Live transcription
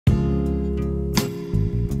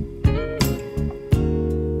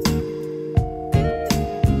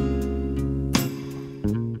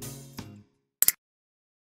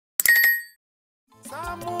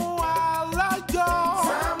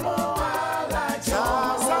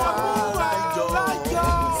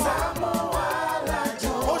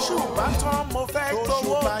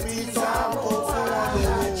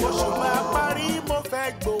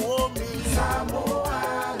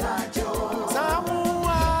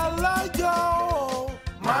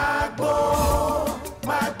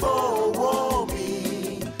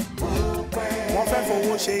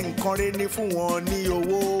ṣe nǹkan rẹ̀ ní fún wọn ní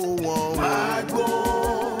owó wọn.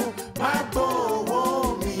 Magbo owó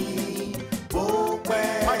mi bó pẹ́.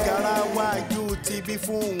 Mágara wájú ti bí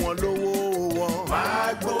fún wọn lówó wọn.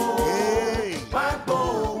 Magbo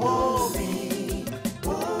owó mi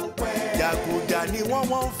bó pẹ́. Jàgùjà ni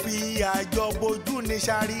wọ́n fi àjọ bojú ní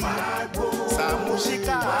sáré. Saamu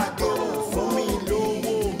Alajo fún mi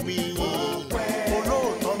lówó mi.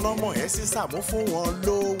 Olóòótọ́ lọ́mọ ẹ̀ sí Saamu fún wọn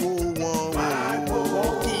lówó wọn.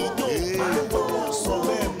 Wọ́n kì í jó sọ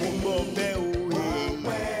bẹ́ẹ̀ mú gbọ́ bẹ́ẹ̀ o.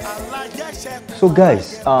 So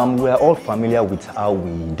guys, we are all familiar with how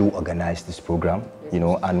we do organize this program, you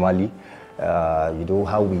know, annually. You know,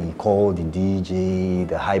 how we call the DJ,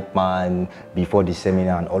 the hype man before the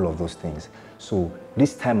seminar and all of those things. So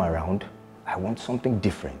this time around, I want something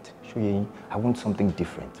different. I want something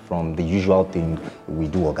different from the usual thing we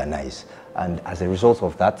do organize. And as a result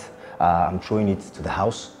of that, I'm throwing it to the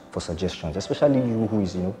house for suggestions, especially you who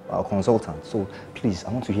is, you know, our consultant. So please, I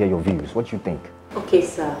want to hear your views. What do you think? Okay,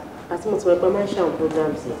 sir. As much as we're programs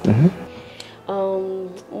here.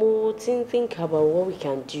 More think about what we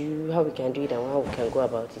can do, how we can do it, and how we can go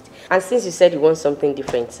about it. And since you said you want something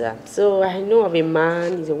different, sir, so I know of a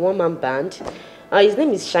man. He's a one-man band. His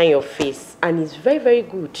name is Shine Your Face, and he's very, very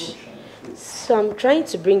good. So I'm trying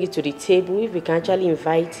to bring it to the table if we can actually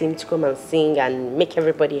invite him to come and sing and make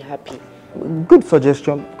everybody happy. Good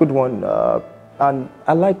suggestion, good one. And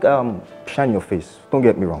I like Shine Your Face. Don't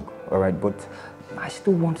get me wrong, all right? But I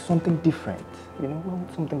still want something different. You know, I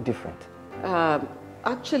want something different.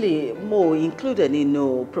 Actually, Mo included in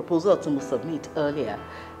a proposal to submit earlier.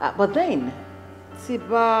 But then,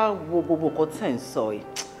 Tiba Wobobokoten soy.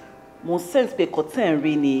 Mo sense pe koten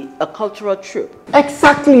really a cultural trip.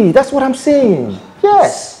 Exactly, that's what I'm saying.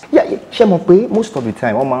 Yes. Yeah, most of the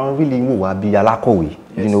time, I'm really be alakowe,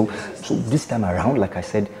 you know. So this time around, like I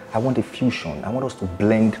said, I want a fusion. I want us to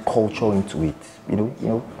blend culture into it, you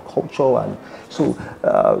know, culture. And so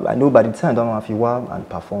I know by the time I don't know and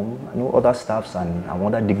perform, I know other staffs and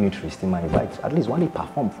other dignitaries they might invite. At least one day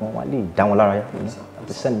perform for one day down at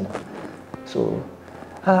the seminar. So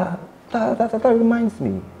that reminds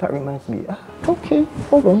me. Okay,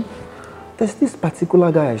 hold on. There's this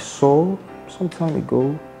particular guy I saw some time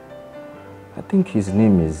ago. I think his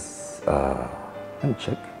name is let me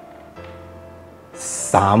check.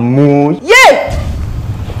 Saamu. Yeah!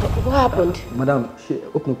 What happened? Madam,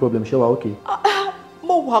 no problem. She was okay.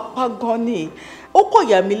 Mo wa pa gan ni. Ó kò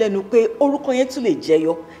yà mí lẹ́nu pé orúkọ yẹn tún lè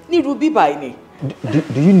jẹyọ ní irú bíbá ni.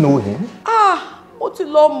 Do you know him? Mo ti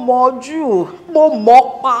lọ mọ̀ jù. Mo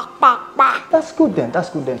mọ̀ pa. That's good then.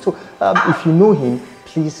 So if you know him,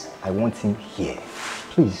 please, I want him here.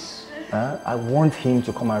 Please. I want him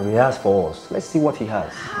to come and rehearse for us. Let's see what he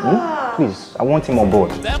has. Please, I want him on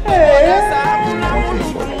board.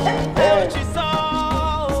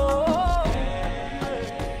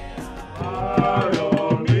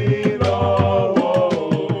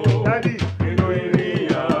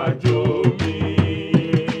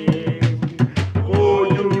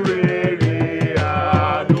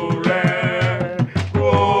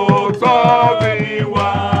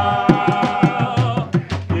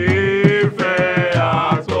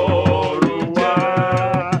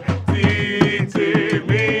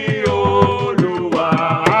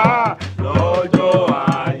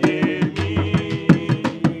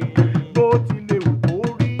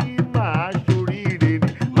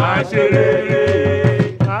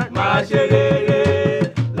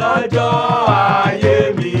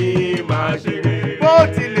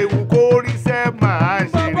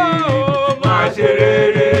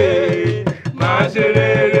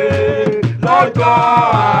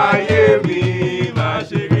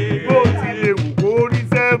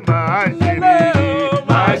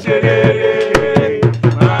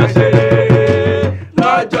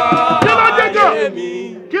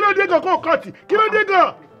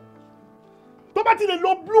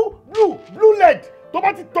 blue lead tó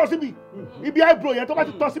bá ti tọ́ síbi ibi eyebrow yẹn tó bá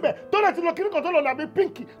ti tọ́ síbẹ̀ tó lè ti lọ kiri kan tó lọ làbí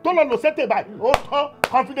pink tó lọ lò sẹ́tẹ̀ báyìí ó tán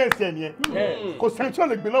confidence ẹ̀ nìyẹn kò sẹ́ńtì ò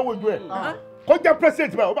lè gbé lọ́wọ́ ojú ẹ̀ kó jẹ́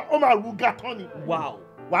president báyìí ó máa rú ga tán ni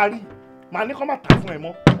wàá rí màá ní kó má ta fún ẹ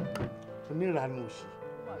mọ́ onírànú òsì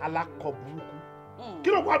alákọ̀ burúkú kí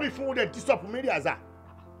ló wá mi fún un dẹ̀ disturb Mary Aza.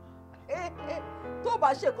 tó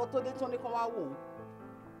bá ṣe nǹkan tó dé tán ní kán wá wò ó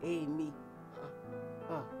èmi.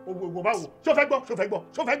 Ògbò báwo ṣó fẹ́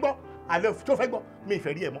gbọ́ àlẹ́ ṣó fẹ́ gbọ́ mi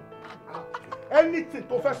ìfẹ́ rí ẹ mọ́ anything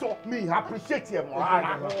tó fẹ́ sọ mi appreciate ẹ mọ́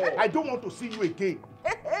rárá I don't want to see you again.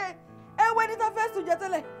 ẹ wo ẹni tó fẹ́ sùn jẹ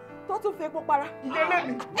tẹ́lẹ̀ tó tún fi epo para. ìdílé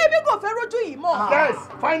mi. èmi kò fẹ́ rójú yìí mọ́. yes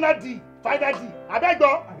final D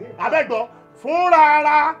abẹ́gbọ́ fúnra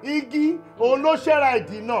ara igi òun ló ṣẹ́ra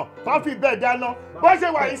ìdì náà tó fi bẹ́ẹ̀ dáná bó ṣe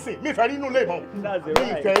wà ìsìn mi fẹ́ rí inú ilé mọ́ mi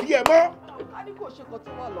ìfẹ́ rí ẹ mọ́. a ní kò ṣe kan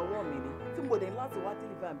tó wà lọ́wọ́ mi ni tí mo dẹ̀ láti wá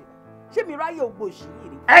deliver mi ṣé mi ráyè ògbó òṣì yìí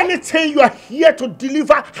ni. Anything you are here to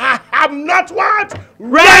deliver, I am not what?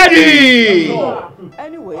 Ready!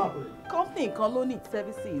 Anyway, company kan ló ní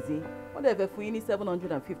services yìí wọ́n dẹ̀ fẹ́ fún yín ní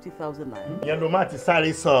 750,000 naira. Ìyẹn ló máa ti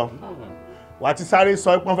sáré sọ. Wà á ti sáré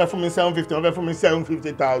sọ pé wọ́n fẹ́ fún mi 750, wọ́n fẹ́ fún mi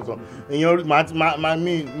 750,000.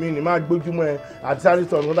 Ìyẹn mi ni máa gbójúmọ́ ẹ àti sáré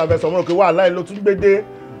sọ ọ̀nà tó fẹ́ sọ ọmọ òkè wàhálà ẹ̀ ló tún gbé dé.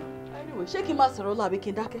 Anyway, ṣé kí n máa sọ̀rọ̀ lọ àbí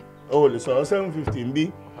kí n dákẹ́? O ò lè sọ̀rọ̀ 750 ń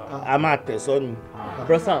bí. A máa tẹ̀sọ́ ni.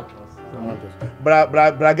 Brosan.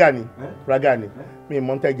 Braga ni mi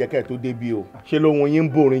mọ̀ tẹ́ jẹ́ kẹ́ tó débi o ṣe lóhun yín ń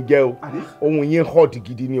bòrin jẹ́ o ohun yín hot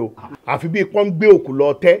gidi ni o àfi bí pọ́n gbé òkú lọ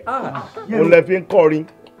tẹ́ òun lẹ fi ń kọrin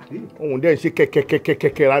ohun dẹ́ ṣe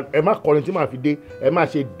kẹ́kẹ́kẹ́kẹ́kẹ́ ẹ má kọrin tí màá fi dé ẹ má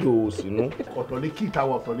ṣe dò sínú. ọ̀tọ̀ ní kí ìta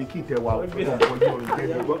wa ọ̀tọ̀ ní kí ìtẹ̀ wa ọ̀tọ̀ ní ọjọ́ orin jẹ́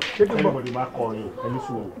ẹgbẹ́ ṣé kí ẹnìbọ̀dì máa kọrin ẹni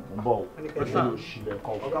sùn ò ń bọ̀ ò ẹni yóò ṣílẹ̀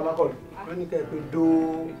kọ́. ọ̀gá má kọrin wọ́n ní kẹ́ ẹ pé dó.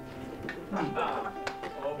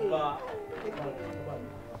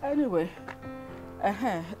 Anyway,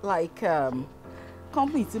 like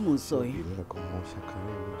company tí mo sọ yìí. ìyẹn kan mọ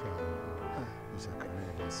ṣàkàrẹ lójú àwọn ìṣàkàrẹ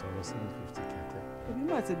ẹ sọ̀rọ̀ 750 kẹtẹ. èmi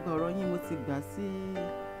máa ti gba ọ̀rọ̀ yín mo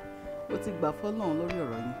ti gbà fọ́lọ́run lórí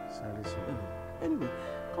ọ̀rọ̀ yín. sáré sọ. Anyway,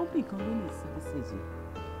 company kan ló ní services yìí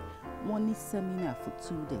wọ́n ní seminar for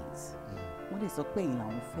 2 days wọ́n lè sọ pé ìlànà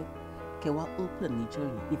òun fẹ́ kẹwàá open níjọ́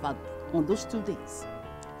yìí in fact on those 2 days.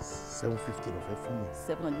 750 ló fẹ́ fún mi.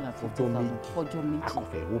 750,000 fọjọ́ méjì.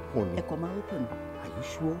 akọ̀fẹ́ open ni. ẹ̀kọ́ máa open. Are you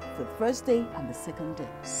sure? For the first day and the second day.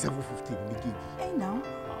 750 ní méjèèjì. Hey now.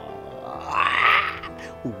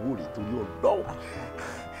 owó rẹ̀ torí ọlọ́wọ́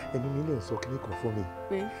ẹ̀mí mi lè sọ kíní kan fún mi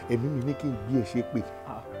ẹ̀mí mi ní kí n gbé ẹ ṣe pé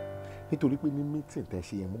nítorí pé ní meeting tẹ́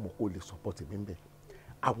ṣe yẹn mo mọ̀ kó lè support mi ń bẹ̀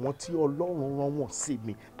àwọn tí Ọlọ́run rán wọ́n sí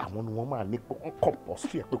mi àwọn ni wọ́n máa ní pé wọ́n kọ̀ pọ̀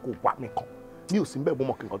sí ẹ̀ pé kó wá mi kàn mi ò sí ń bẹ̀ mo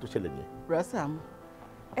mọ̀ kí nǹkan tó ṣẹlẹ̀ nìyẹn. Saamu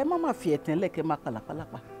ẹ má máa fi ẹ̀tẹ̀ lẹ́kẹ̀ẹ́ máa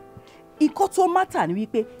pàlàpàlàpà ikọ́ tó mátà ni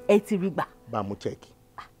wípé ẹ ti rí gbà. bá a mú chẹ́ẹ̀kì.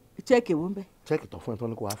 chẹ́ẹ̀kì wo ń bẹ. chẹ́ẹ̀kì tó fún ẹ tó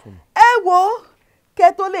ní kó wá fún mi. ẹ wo kẹ́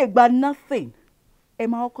tó lè gba nothing ẹ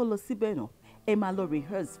máa kọ́kọ́ lọ síbẹ̀ náà ẹ máa lọ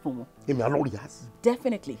rehearse fún wọn. èmi àlọ́ rehearse.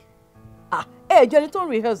 Definitely ẹ jẹ́ ẹni tó ń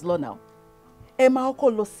rehearse lọ náà ẹ máa kọ́kọ́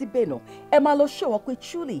lọ síbẹ̀ náà ẹ máa lọ show wọn pé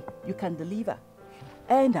truly you can deliver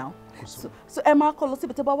now so ẹ máa kọ́ lọ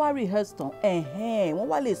síbi tí bá wá rehearse tán wọ́n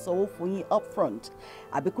wá lè sanwó fún yín up front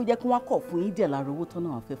àbí kó jẹ́ kí wọ́n kọ̀ fún yín díẹ̀ lára owó tán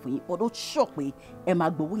náà wọ́n fẹ́ fún yín but ó sọ pé ẹ máa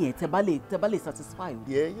gbowó yẹn tẹ́ bá lè satisfy o.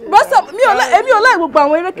 Brosan èmi ò láì gbogbo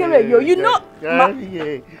àwọn erékèrè yìí o you know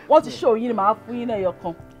wọ́n ti show yín ni màá fún yín náà ẹyọ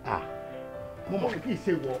kan. mo mọ̀ kí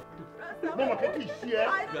ṣe wọ mo mọ̀ kí ṣe ẹ́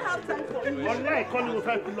ọ̀nà ẹ̀kọ́ ni mo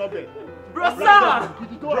fẹ́ fi lọ bẹ̀. Brosan!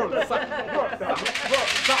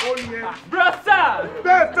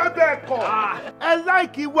 bẹ́ẹ̀ fẹ́ bẹ́ẹ̀ kọ̀ ẹ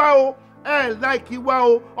láìkí wá o ẹ láìkí wá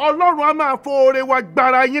o Ọlọ́run á máa foore wa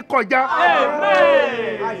gbára yín kọjá.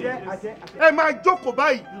 ẹ máa jókòó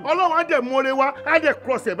báyìí Ọlọ́run á dẹ̀ mọ́re wa á dẹ̀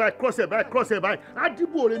cross ẹ̀ báyìí á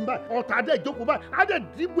dìbò rẹ̀ báyìí ọ̀tá á dẹ̀ jókòó báyìí á dẹ̀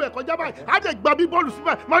dìbò ẹ̀ kọjá báyìí á dẹ̀ gba bí bọ́ọ̀lù sí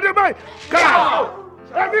báyìí mọ́dé báyìí káà.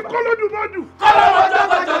 Èmi kọ́lọ́dúnmọ́dù.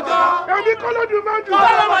 Èmi kọ́lọ́dúnmọ́dù.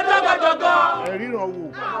 Ẹ̀ríran wò.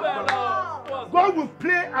 God will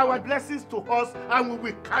play our blessings to us and we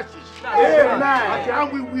will catch it. Amen.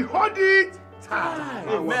 And we will hold it tight.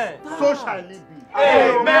 Amen. So shall it be.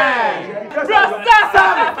 Amen.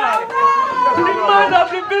 Brosan! The man of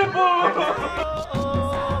the people.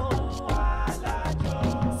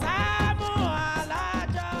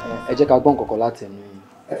 Ẹ jẹ́ ká gbọ́ nǹkan kan láti ẹnu yín.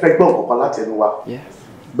 ẹ fẹ́ gbọ́ nǹkan kan láti ẹnu wa.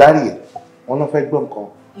 Gbariye wọn náà fẹ́ gbọ́ nǹkan.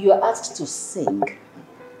 You are asked to sing.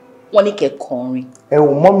 Wọ́n ní kẹ́ kọrin. ẹ ò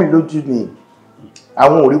mọ́ mi lójú ni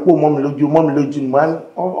àwọn òrípò mọ́ mi lójú ni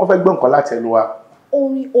wọ́n fẹ́ gbọ́ nǹkan láti ẹnu wa.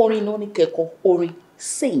 Orin náà ní kẹ́kọ̀ọ́ orin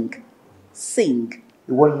sing.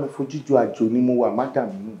 ìwọ ni mo fojú ju àjò ni mo wà madam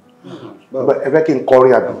mi ẹ fẹ́ kí n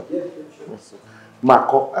kọrin àbí máa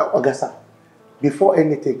kọ ọ̀gá sá. Before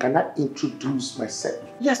anything, can I introduce myself?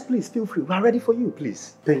 Yes, please, feel free. We are ready for you,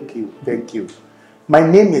 please. Thank you. My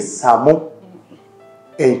name is Saamu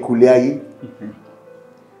Alajo.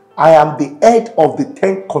 I am the head of the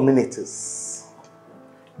 10 communities.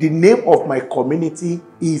 The name of my community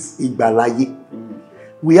is Gbariye.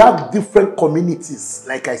 We have different communities,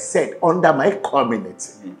 like I said, under my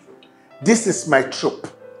community. This is my troop,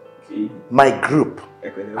 my group,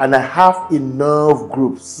 and I have enough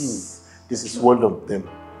groups. This is one of them.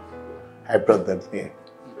 I brought them here.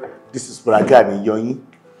 This is Braga and Yoyi.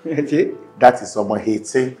 That is Omo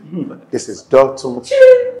 18. This is Dalton.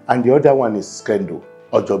 And the other one is Kendo,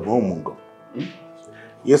 Ojogbon Mungo.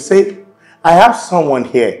 You see, I have someone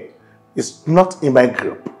here It's not in my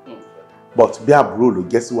group. But bí àbúrò ló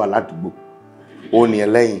jẹ́ sí wa ládùúgbò. Ó ní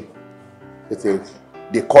ẹlẹ́yìn.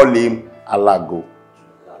 They call him Alago,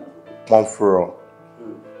 Monfuro,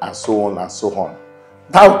 and so on and so on.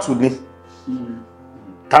 Táùtù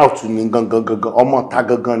ni gangan ọmọ ta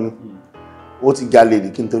gangan ni. Ó ti jalè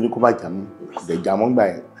rí kí n torí kó má jà mí. Kò dẹ̀ jà mọ́ gbà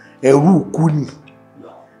yẹn. Ẹrú kú ni.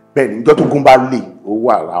 Bẹ́ẹ̀ ni ìjọ́ tó gún bá lè ó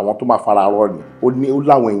wà àwọn tó máa fara rọ ni. Ó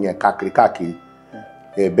láwọn èèyàn káàkiri.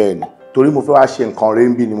 Bẹ́ẹ̀ ni torí mo fẹ́ wá ṣe nǹkan rẹ̀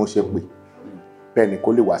ń bí ni mo ṣe pè. Bẹ́ẹ̀ ni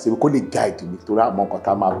kó lè wá síbi kó lè guide mi torí àmọ́ nǹkan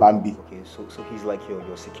tá máa bá ń bì. Okay, so he's like your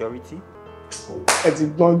security? Ẹ ti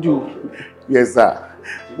gbọ́n jù. Yes sir.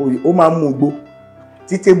 Ó máa ń mú gbó.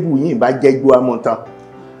 Tí tébù yìí bá jẹ́ gbó àmọ́ tán.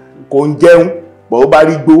 Kò ń jẹun, bọ̀ ó bá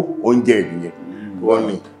rí gbó, oúnjẹ ìdíyẹn. Wọ́n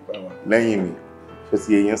ní lẹ́yìn mi. Ṣé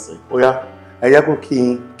ti èèyàn sọ? Ó yá, ẹ jẹ́ kó kí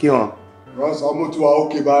hàn. Wọ́n sọ ọmọ tí wàá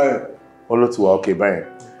ókè báyẹn. Ó ló ti wà ókè báyẹn.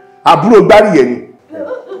 Àbúrò Gbariye ni.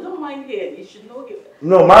 Don't mind him. You should know him.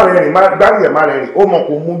 No, má rẹ́rìn, Gbariye má rẹ́rìn. Ó mọ̀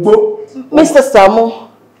kó mú gbó. Mr. Saamu,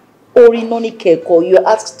 orin no ni kẹ́kọ̀ọ́, you're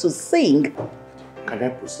asked to sing. Can I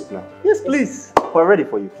proceed now? Yes, please. We're ready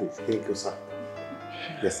for you, please. Thank you, sir.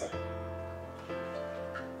 Yes, sir.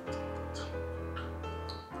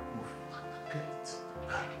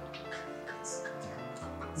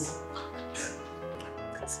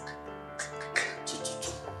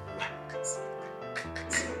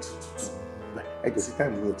 Ẹ jẹ́ sí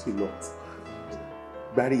táìmù mi ò tí lọ.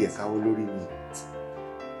 Gbariye káwọ́ lórí mi.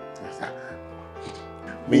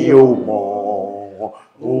 Mi ò mọ̀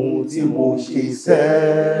ohun tí mo ṣe sẹ́.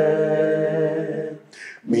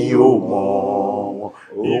 Mi ò mọ̀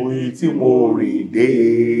ohun tí mo rìn dé.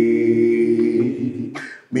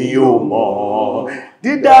 Mi ò mọ̀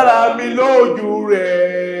dídára mi lójú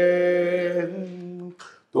rẹ̀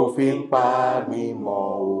tó fi ń pa mi mọ́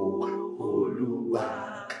Olúwa.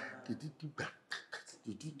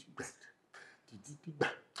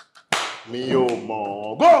 Mi ò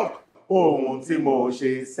mọ̀ ohun tí mo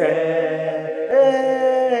ṣe sẹ́.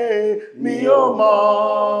 Mi ò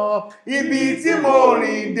mọ̀ ibi tí mo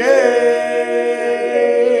rìn dé.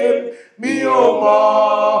 Mi ò mọ̀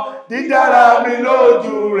dídára mi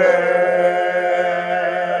lójú rẹ̀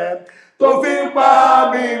tó fi ń pa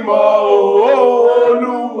mi mọ́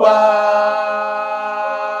Olúwa.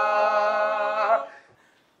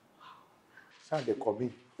 Ṣáà lè kọ́ mi.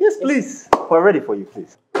 Yes, please. We're ready for you,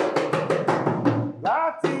 please.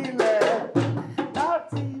 Láti bẹ̀rẹ̀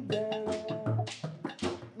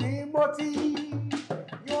ni mo ti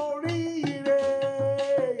yọrí ire.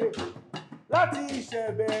 Láti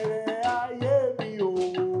ìṣẹ̀bẹ̀rẹ̀ ayé mi o.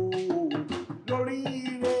 Lórí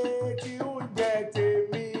ire tí ó jẹ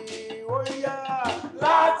tèmi ó yá.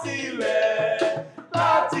 Láti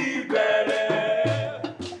bẹ̀rẹ̀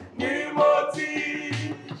ni mo ti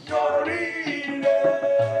yọrí ire.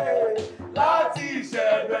 Láti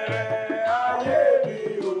ìṣẹ̀bẹ̀rẹ̀ ayé mi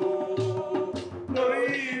o. Lórí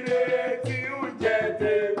ire tí ó jẹ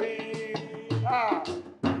tèmi.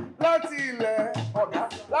 Láti ilẹ̀ ọ̀gá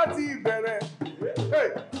láti ìbẹ̀rẹ̀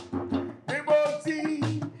ni mo ti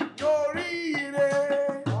yọrí ire.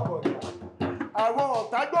 Àwọn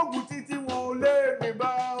ọ̀tá gbógun títí wọn ò lé mi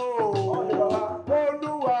bá o.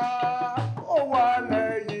 Olúwa ó wà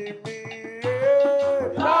lẹ́yìn mi.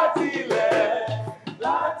 Láti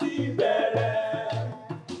ìbẹ̀rẹ̀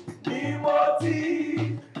ni mo ti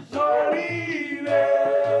yọrí ire.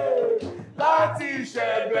 Láti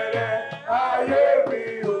ìṣẹ̀bẹ̀rẹ̀ ayé mi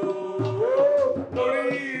o.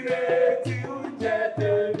 Lórí ire tí ó jẹ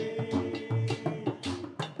tèmi.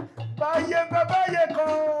 Báyé fẹ́ báyé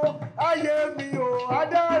kan, ayé mi ò á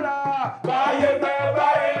dára. Báyé fẹ́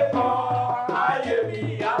báyé kan, ayé mi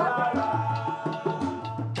á dára.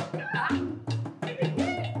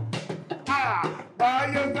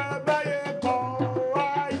 Báyé fẹ́ báyé kan,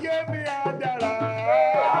 ayé mi á dára.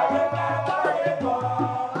 Báyé fẹ́ báyé kan,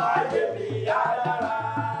 ayé mi á dára.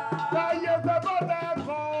 Báyé fẹ́ bọ́dà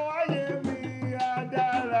kan, ayé mi á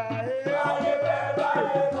dára. Báyé fẹ́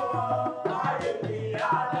báyé kan, ayé mi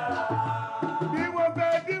á dára. Bí wọ́n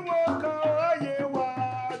fẹ́ bí wọ́n kan, ayé wa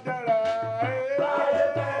dára. Báyé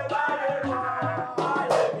fẹ́ báyé kan,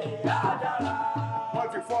 ayé mi á dára. Wọ́n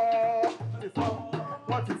ti fọ́,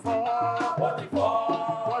 wọ́n ti fọ́, wọ́n ti fọ́,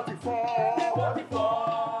 wọ́n ti fọ́, wọ́n ti fọ́,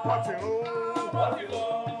 wọ́n ti rún, wọ́n ti rún,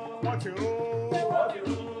 wọ́n ti rún, wọ́n ti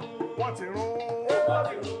rún, wọ́n ti rún, wọ́n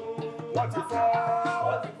ti rún, wọ́n ti fọ́,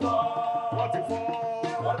 wọ́n ti fọ́, wọ́n ti fọ́,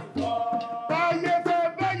 wọ́n ti fọ́. Báyé fẹ́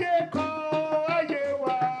báyé kan, ayé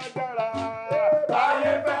wa dára.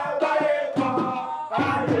 Báyé fẹ́ báyé kan,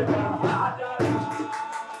 ayé wa dára.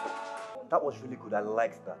 That was really good. I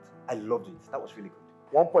liked that. I loved it. That was really good.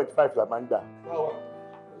 1.5 la máa ń gbà.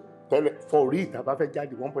 tẹ́lẹ̀ for it àbá fẹ́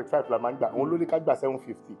jáde 1.5 la máa ń gbà òun ló ní ká gbà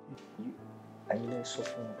 750. Ayile sọ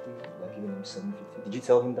fún wọn pé we are giving him 750. Did you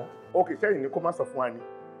tell him that? Okay, sẹ́yìn ni kó má sọ fún wa ni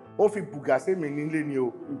ó fi bùgà sí mi nílé ni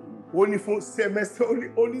o ó ní fún semester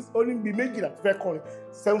ó ní bíi méjìlá tó fẹ́ kọrin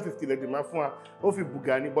 750 lẹ́dí máa fún wa ó fi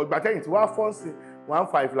bùgà ni but gbàtẹ́yìn tí wàá fọ́ọ̀sì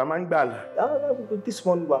 1.5 la máa ń gbà là. This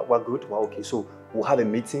one we're good, we're okay, so we'll have a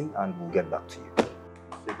meeting and we'll get back to you.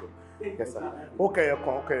 Yes, sir. Okay, ẹ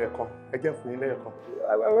jẹ́ fún yín lẹ́yọ̀kan.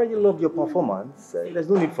 I already love your performance. There's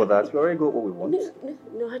no need for that. We already got what we want.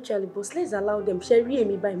 No, actually, boss, let's allow them. Sherry and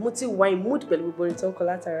me by multi wine mood pẹ̀lú Boriton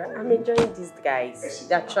collateral. I'm enjoying these guys.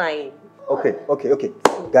 They're trying. Okay.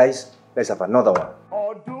 Guys, let's have another one.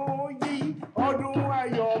 Ọdún yìí, ọdún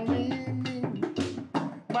ayọ̀ mi ni.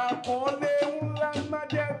 Màá kàn lé ńlá má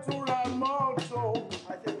jẹ́ túra mọ́tò.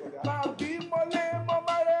 Màá bí mọ́lé mọ́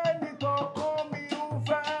má rẹ̀ nìkan kọ́ mi ń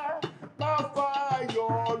fẹ́. Má fa ayọ̀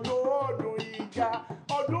lọ́dún ìjà.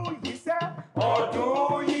 Ọdún yìí sẹ́.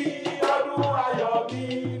 Ọdún yìí, ọdún ayọ̀ mi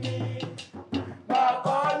ni. Màá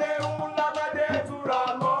kàn lé ńlá má jẹ́ túra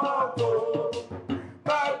mọ́tò.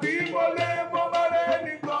 Màá bí mọ́lé mọ́ má rẹ̀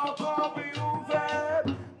nìkan kọ́ mi ń fẹ́.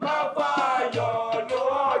 Má fa ayọ̀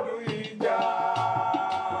lọ́dún ìjà.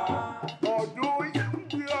 Ọdún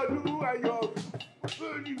yìí, ọdún ayọ̀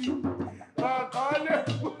mi ni. Màá kàn lé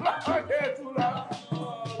ńlá má jẹ́ túra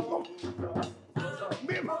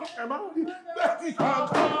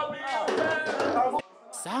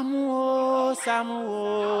Saamu o, Saamu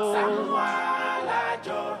o, Saamu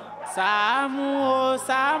Alajo. Saamu o,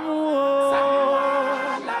 Saamu o, Saamu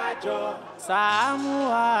Alajo. Saamu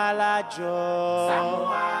Alajo. Saamu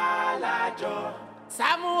Alajo.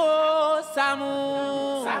 Saamu o, Saamu,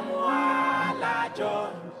 Saamu Alajo.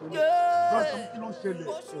 Kí ló ṣẹlẹ̀?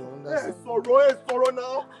 Ẹ sọ̀rọ̀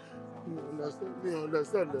náà. Mi ò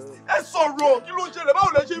understand. Ẹ sọ̀rọ̀ kí ló ṣẹlẹ̀ báwo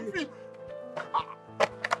lẹ ṣe ń fi.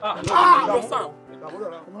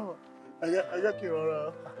 Ẹ jẹ́ kí n rọra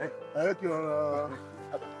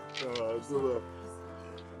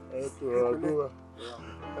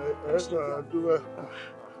dúró.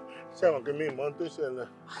 Ṣé àwọn kìíní ìmọ̀ tó ṣẹlẹ̀?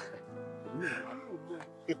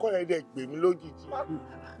 Ikọ́ yẹn dẹ̀ gbè mí lójijì.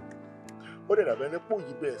 Ó dẹ̀ dàbẹ́ ní pò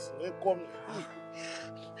yìí bẹ̀rẹ̀ sí ní kọ́ mi.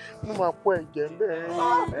 Mo máa pọ̀ ẹ̀jẹ̀ ń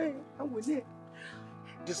bẹ̀rẹ̀.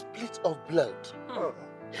 The split of blood.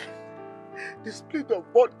 The split of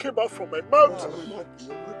blood came out from my mouth.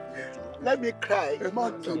 Let me cry.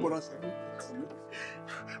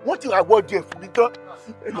 Wọ́n ti award díẹ̀ fún mi tán.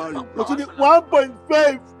 Mo tún ní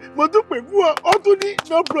 1.5. Mo tún pè fún ọ, ó tún ní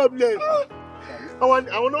no problem. Àwọn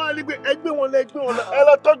náà wá ní pé ẹgbẹ́ wọn lọ, ẹ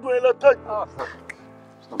lọ tọ́jú.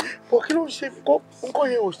 Bọ̀ kí ló ń ṣe kó nǹkan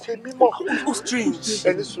yẹn ò ṣe mímọ́? Ó strange.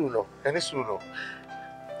 Ẹni sùn náà.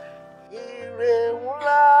 Ire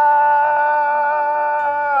ńlá.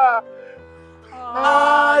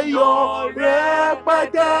 Ayọ̀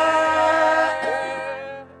rẹpẹtẹ.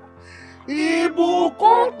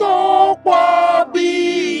 Ìbùkún tó pọ̀ bí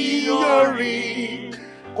iyanrìn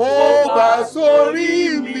kó bá sórí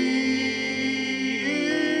mi.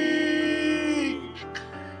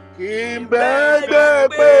 Kí n bẹ́gbẹ́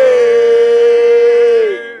pé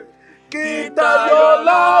kí n tayọ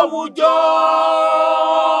láwùjọ.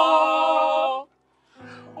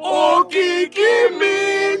 Òkìkí mi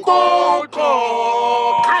kò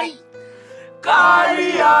kàn kárí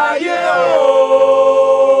ayé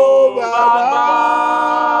o bàbá.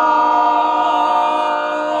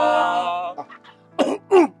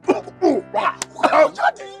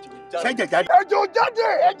 Ẹjọ́ jáde. Ẹjọ́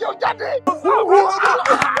jáde.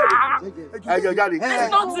 It's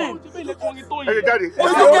nothing. Ẹjọ́ jáde.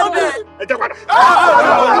 Ẹjọ́ padà.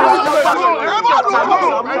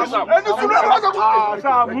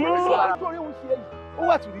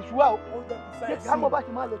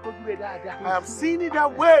 I am seeing it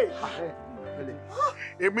that way.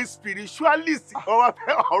 Èmi spiritualist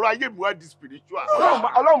ọ̀rọ̀ ayé mi wá di spiritual.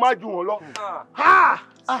 Ọlọ́run máa ju wọn lọ.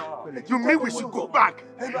 You mean we should go back?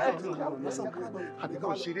 Àbíkọ́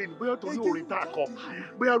òṣèré ni bóyá torí orin tá a kọ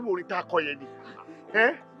bóyá orin tá a kọ yẹn ni.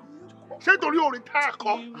 Ṣé torí orin tá a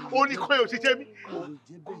kọ orin kọ́ yẹn ò ṣiṣẹ́ mi?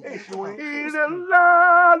 Ire ńlá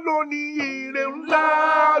lónìí, ire ńlá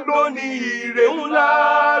lónìí, ire ńlá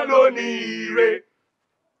lónìí, ire.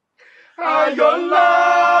 Ayọ̀ ńlá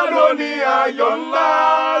lónìí, ayọ̀ ńlá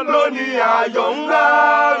lónìí, ayọ̀ ńlá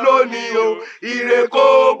lónìí o, ire kó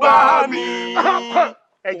bá mi.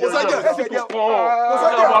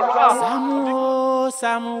 Saamu o,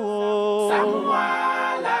 Saamu o, Saamu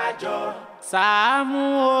Alajo. Saamu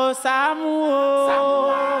o, Saamu o, Saamu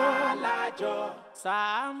Alajo.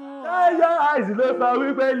 Saamu. Your eyes ló sọ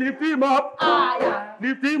wípé lift him up,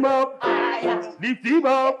 lift him up, lift him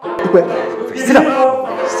up.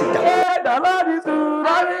 Sit down.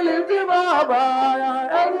 will lift him up higher.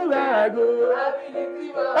 Everywhere I go, I will lift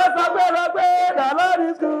him up. As I pray, the Lord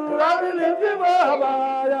is good. I will lift him up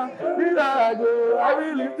higher. Everywhere I go, I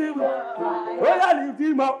will lift him up. Oh yeah, lift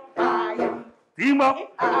him up. Team up.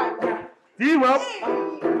 Team up.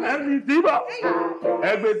 And lift him up.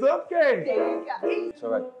 It's okay. It's all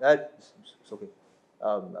right. It's okay.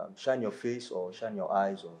 Shine your face or shine your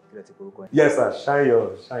eyes or Yes, sir. Shine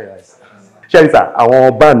your eyes. Shine, sir.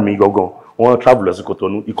 Àwọn band mi gangan. Wọ́n travel lọ sí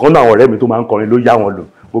Cotonou. Ìkan náà àwọn ọ̀rẹ́ mi tó máa ń kọrin ló yá wọn lò.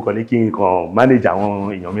 Mo kàn ní kí n kàn manage àwọn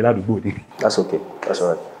èèyàn mi ládùúgbò ni. That's okay. That's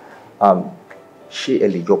all right. Ṣé ẹ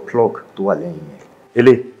lè yọ plug tó wà lẹ́yìn yẹn?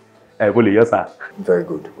 Ele, mo lè yọ, sir. Very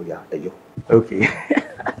good. Ó yá, ẹ yọ. Okay.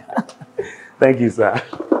 Thank you, sir.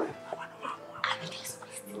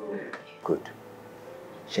 Good.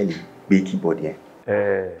 Ṣé lè gbé keyboard yẹn?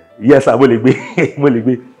 Yes, sir. Mo lè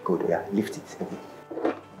gbé. Good. Yeah, lift it.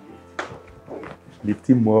 Lift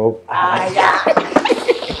him up.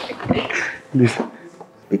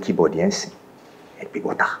 Gbé keyboard yẹn sí. Ẹ gbé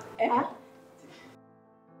bọ́tà.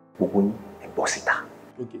 Gbogbo yín ẹ bọ́ síta.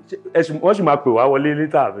 Okay. Wọ́n sì máa pè wá wọlé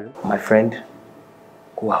later. My friend,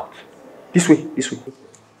 go out. This way. Ẹ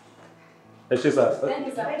ṣé, sir. Thank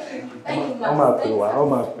you, sir. Thank you, Wọ́n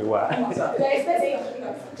máa pè wá.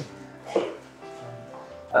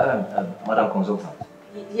 Madam Consultant.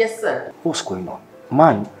 Yes, sir. What's going on?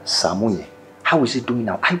 Man, Saamu, how is he doing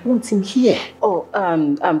now? I want him here. Oh,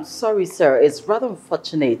 I'm sorry, sir. It's rather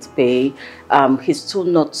unfortunate, Bay. He's still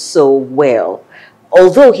not so well.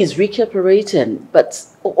 Although he's recuperating, but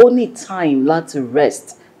only time to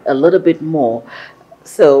rest a little bit more.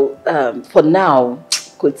 So, for now,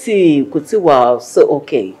 could see well, so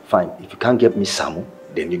okay. Fine. If you can't get me Saamu,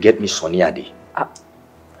 then you get me Sonia Ade.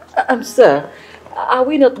 Sir, are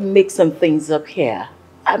we not to make some things up here?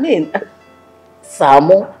 I mean,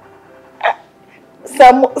 Saamu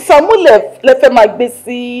left my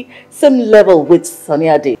busy same level with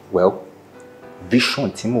Sonia Ade. Well,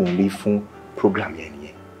 vision tí mò ń rí fún program yẹn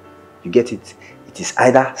nìyẹn. You get it? It is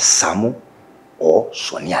either Saamu or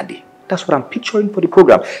Sonia Ade. That's what I'm picturing for the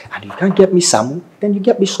program. And if you can't get me Saamu, then you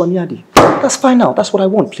get me Sonia Ade. That's fine now. That's what I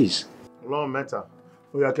want, please. Long matter.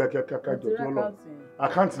 Oh yeah,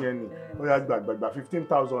 account yẹn ni. Ó yá gbàgbà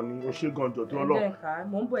 15,000 ni ó ṣe ganjọ tó lọ.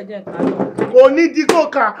 Kò ní di kó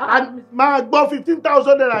ka máa gbọ́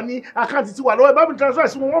 15,000 naira ní account tí wà lọ́wọ́ ẹ bá mi transfer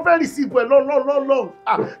sí wọn wọ́n fẹ́ receive ẹ lọ.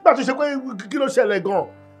 Gbà tó ṣe pé kí ló ṣẹlẹ̀ gan.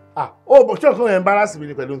 Ó bọ̀ ṣé ọkàn yẹn embarrass mi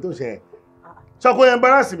ni pẹ̀lú ohun tó ṣe yẹn. Ṣé ọkàn yẹn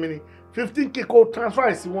embarrass mi ni 15k kó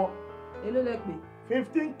transfer sí wọn. Èló lẹ pè?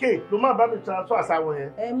 15k ló máa bá mi transfer sáwọn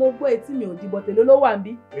yẹn. Mo gbọ́ etí mi ò dìbò tèló ló wà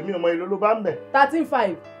níbí. Èmi ò mọ èló ló bá ń bẹ̀.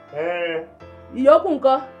 13.5. Ìyókù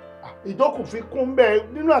nǹkan. Ìdókù fi kún bẹ́ẹ̀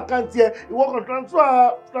nínú àkáǹtì ẹ ìwọ kan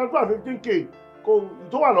transfer 15k kò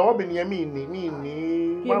tó wà lọ́wọ́ mi nìyẹn mi ní.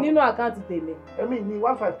 Kì nínú àkáǹtì tèmi. Èmi ní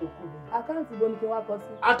 15 tó kù ni. Àkáǹtì bo ni kí n wá kọ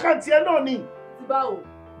sí? Àkáǹtì ẹ náà ni. Ti báwo?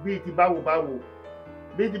 Bí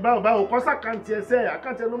ti báwo kọ́ sàkáǹtì ẹ sẹ́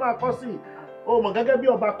àkáǹtì ẹ ló máa kọ́ sí. O mọ̀ gẹ́gẹ́ bí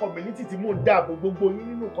ọba community tí mò ń dáàbò gbogbo yín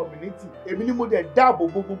nínú community èmi ni mo dẹ̀ dáàbò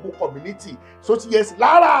gbogbo community so ti yẹ sí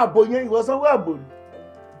lára ààbò yẹn ìwọ sanwó ààbò ni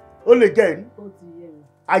ó lè jẹ́ ẹ̀rí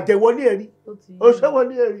àjẹwọlé ẹ̀rí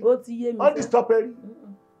òṣèwọlé ẹ̀rí ó ti yé mi all the stop ẹ̀rí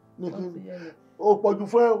nìkan ó pọ̀jù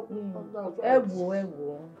fún ẹ o. ẹ wò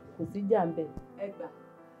kò sí jà ń bẹ̀ ẹ gbà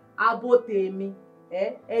abo tèmi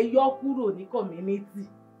ẹ yọ kúrò ní community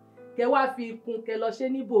kẹ wá fi kún kẹ lọ ṣe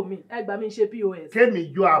níbòmí ẹ gbà mí ṣe POS.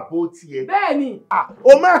 kémi yọ àbò tiẹ̀. bẹ́ẹ̀ni.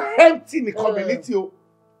 o máa empty ní community o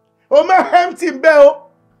máa empty bẹ́ẹ̀ o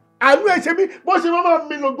àánú ẹ ṣe mí bó ṣe máa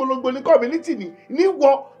mi lògbòlògbò ní community ni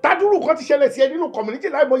níwọ tádúrú kan ti ṣẹlẹ̀ sí ẹ nínú community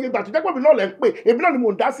láì mọ iye gbà tó jẹ́ pé mi náà lẹ́ ń pè èmi náà ni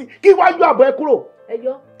mò ń dá sí kí wá yọ àbọ̀ ẹ kúrò.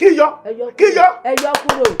 kí yọ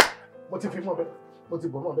kúrò. mo ti fi mọ bẹ́ẹ̀ mo ti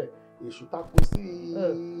bọ̀ mọ bẹ́ẹ̀ èṣù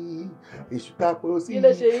tako sí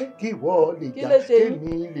kí ìwọ lè jà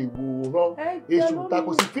kémi lè wòran èṣù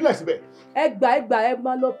tako sí fílẹ̀ síbẹ̀. ẹ gbà ẹ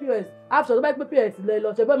máa lọ POS after tó bá pẹ́ POS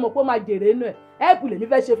lọ ṣe bẹ́ẹ̀ mo pé ó máa jèrè inú ẹ̀ ẹ̀pù lèmi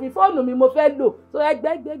fẹ́ ṣe fún fóònù mi mo fẹ́ lò so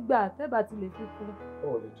ẹgbẹ́gbà tẹ́bà ti lè fi kún.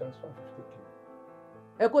 o lè transfer 50k.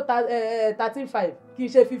 ẹ kó 13.5 kì í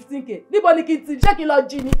ṣe 15k níbo ni kì í ti ṣé kí n lọ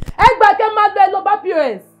jí ni ẹ gbà kẹ́ máa lọ ẹ lọ bá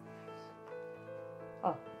POS.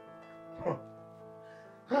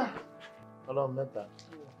 Ọlọ́run mẹ́ta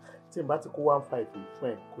tí n bá ti kó 1.5 fún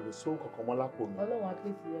ẹ kò lè sówó kankan mọ́ lápò mi. Ọlọ́run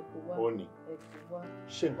àpèsè ẹ kò wá. ó ní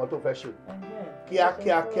ṣe nǹkan tó fẹ́ ṣe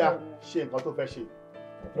kíákíá ṣe nǹkan tó fẹ́ ṣe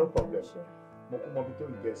no problem mo kú mọ ibi tó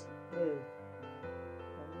ń gẹ̀ sí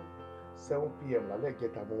 7 p.m. lálẹ́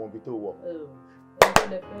ìjẹta mo mọ ibi tó wọ̀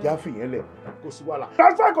jáfì yẹn lẹ̀ kó sí wàhálà.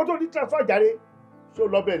 transfer kan tó ní transfer jàre ṣó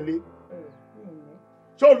lọ́bẹ̀ lé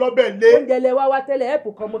ṣé o lọ bẹ́ẹ̀ lé. oúnjẹ lẹ wá tẹ́lẹ̀ ẹ̀pù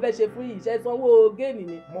kan mo fẹ́ ṣe fún yìí iṣẹ́ sanwó géènì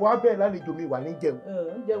ni. mo wá bẹ́ẹ̀ lálejò mi wà ní jẹun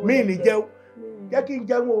mi ní jẹun jẹ́ kí n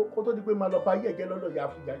jẹun o kó tó di pé máa lọ bá yẹ̀jẹ̀ lọ́dọ̀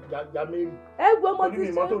ya mẹ́rin. ẹ gbọ́ mo ti ṣe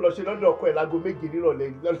onímọ̀ tó lọ ṣe lọ́dọ̀ ọkọ ẹ̀ láago méje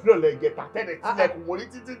nírọ̀lẹ́ ìjẹta tẹ́lẹ̀ tilẹ̀kùn mórí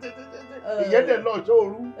títí ìyẹn dẹ̀ lọ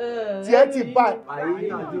ṣóoru tí ẹ ti bá. wàyí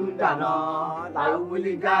náà tún dáná làwọn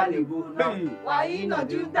múlígà ìbò náà. wàyí náà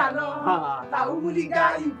tún dáná làwọn múlígà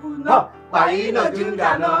ìbò náà. wàyí náà tún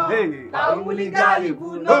dáná làwọn múlígà ìbò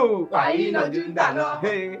náà. wàyí náà tún dáná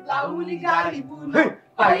làwọn múlígà ìbò náà.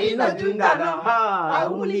 wàyí náà tún dáná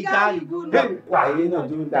làwọn múlígà ìbò náà. wàyí náà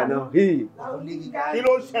tún dáná kí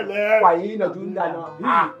ló ṣẹlẹ̀. wàyí náà tún dáná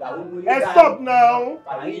làwọn múlígà ẹ stop now.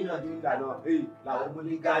 wàyí náà tún dáná làwọn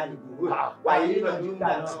múlígà ìbò náà. wàyí náà tún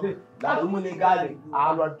dáná làwọn múlígà ìbò náà.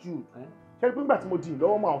 Alaju ṣe pé nígbà tí mo di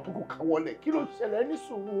ìlọ́wọ́ máa tó kù ká wọlé kí ló ṣẹlẹ̀ ní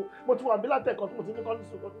sùúrù mo ti wà bí látẹ̀kọ́ tí mo ti ní kọ́ ní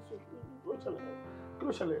sùúrù kí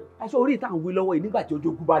ló ṣẹlẹ̀. aṣọ orí ìta àwọn lọ́wọ́ yìí nígbà tí ojú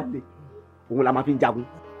ogun bá le òun la máa fi ń jagun.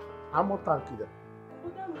 àmọ́ tàǹkì rẹ̀. ó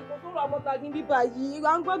dáhùn nǹkan tó rà mọ́ta ní bíbá yìí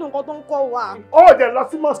à ń gbádùn nǹkan tó ń kọ́ wa. ó dẹ̀ lọ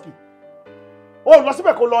sí mosque ó lọ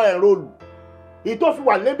síbẹ̀ kó lọ ẹ̀rọ olù èyí tó fi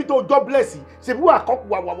wà lébi tó jọ́ bless ṣèbí wà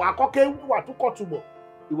àkọ́kẹ́ wà tó kọ́ túbọ̀.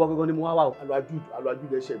 ìwọ gangan ni mo wá wà o. Alaju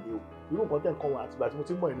rẹ̀ ṣẹ̀ mi o irú nǹkan tẹ̀ ń kọ́ wọn àtìgbà tí mo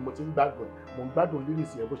ti ń mọ̀ ẹ́ ni mo ti ń gbádùn mo ń gbádùn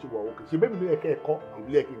lyrics yẹn bó ṣe wà òkè ṣe bẹ́ẹ̀ mi ló yẹ kẹ́ ẹ kọ́ èmi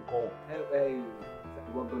ló yẹ kí n kọ́ wọn.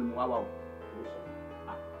 ìwọ gangan ni mo wá wà o.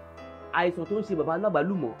 àìsàn tó ń ṣe bàbá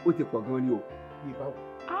alábàálùmọ̀ ó ti pọ̀ gan ni o.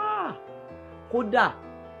 kódà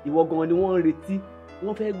ìwọ gangan ni wọ́n ń retí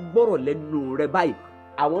wọ́n fẹ́ gbọ́rọ̀ lẹ́nu rẹ báyìí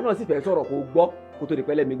àwọn náà sì fẹ́ sọ̀rọ̀ kó gbọ́ kó tó di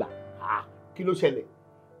pẹ́lẹ́ mi gbà. kí ló ṣẹlẹ̀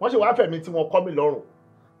wọ́n ṣe wàá fẹ̀mí tí wọ́n kọ́ mi lọ́rùn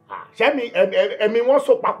ṣẹ́mi ẹ̀mí wọ́n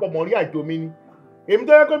so papọ̀ mọ́ rí àjò mi ni èmi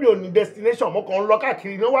tó yẹ kó mi ò ní destination mo kàn ń lọ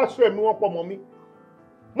káàkiri ní wàá so ẹ̀mí wọn pọ̀ mọ́ mi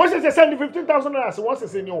mo ṣẹ̀ṣẹ̀ sẹ́ni 15,000 naira sí wọ́n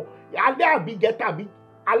ṣẹ̀ṣẹ̀ ni o alẹ́ àbí ìjẹta àbí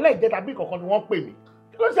alẹ́ ìjẹta àbí kankan ni wọ́n pè mí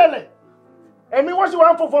kí ló ṣẹlẹ̀ ẹ̀mí wọ́n ṣe wá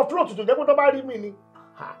ń fọfọ float tó jẹ́ pé tó bá rí mi ni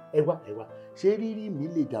ẹ wá ṣé rírí mi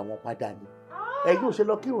lè dà wọ́n padà ni ẹ yóò ṣe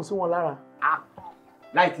lọ kírun sí wọn lára.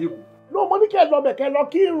 láì tí kù. ló mo ní kẹ́ ẹ lọ bẹ̀ kẹ́ ẹ lọ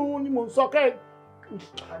kírun ni mò ń sọ kẹ́ ẹ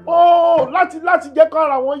ó láti jẹ́ kó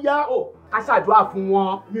ara wọn yá. ká ṣàdúrà fún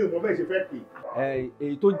wọn. mi ò mọ bẹ́ẹ̀ ṣe fẹ́ pè.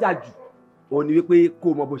 èyí tó jà jù òun ni wípé kó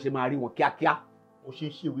o mọ bó ṣe máa rí wọn kíákíá. ó ṣeé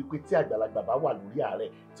ṣe wípé tí àgbàlagbà bá wà lórí ààrẹ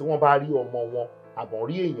tí wọ́n bá rí ọmọ wọn àbọ̀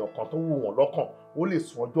rí èèyàn kan tó wù wọ́n lọ́kàn ó lè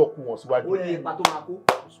sún ọjọ́ kú wọn síwájú. ó ní ipa tó máa kú.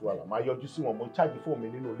 oṣù àlà máa yọjú sí wọn mo ń ṣáàjì fóònù mi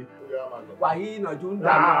nínú ilé. wàyí ìnàjú ń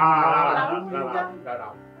dà rárá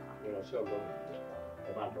ìránṣẹ́ ọgbọ́n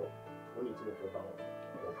ẹ máa lọ wọ́n ní tí mo fẹ́ bá wọn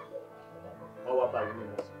wọ́n wá báyìí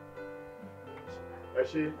nínú ọ̀sán. ẹ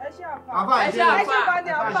ṣe. ẹ ṣe àfà. àfà ẹ ṣe àfà.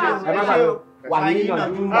 ẹ má bàa wàyí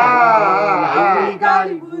ìnàjú ń dà.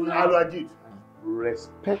 Alaju,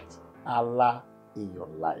 respect Allah in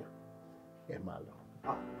your life. Ẹ máa lọ.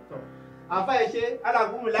 àfà ẹ ṣe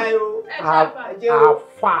alágúnmu láyé o.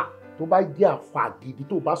 àfà tó bá jẹ́ àfà gidi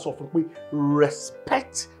tó bá sọ fún pé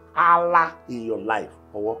respect Allah in your life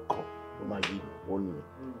ọwọ́ kan ló máa yí wọn nìyẹn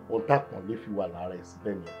ohun tápọn lè fi wà lára ẹ̀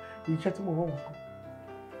síbẹ̀ nìyẹn iṣẹ́ tí mo rán wọn kan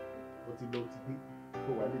ó ti lọ ó ti dé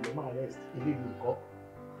tó wà nílẹ̀ máa rest ilé ìlú nǹkan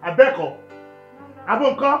abẹ́ẹ̀kọ́ abó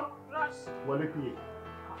nǹkan wọlé pè é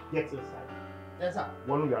get inside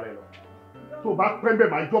wọnú yàrá ẹ lọ tó o bá pẹ́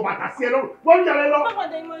bẹ́ẹ̀ máa jọ bàtà sí ẹ lọ́rùn wọnú yàrá ẹ lọ. bákan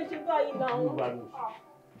ni mo ń ṣe báyìí náà.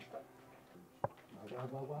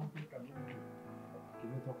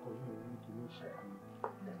 kìíní tó kọ ní òun kìíní ṣe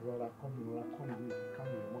rọra kọ́ mi ní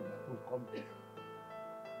kámi ìmọ̀ ìgbà tó kọ́ mi.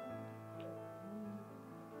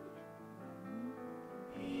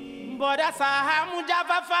 bọ̀dá Sàámú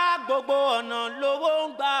jáfáfá gbogbo ọ̀nà lówó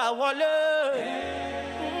ń gbà wọlé.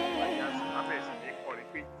 abẹ́sì ní kọrin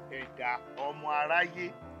pé ẹ̀dá ọmọ aráyé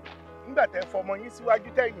nígbà tẹ́ fọmọ yín síwájú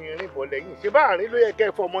tẹ̀yìn rìn bọ̀ lẹ́yìn ṣé bá àárín ló yẹ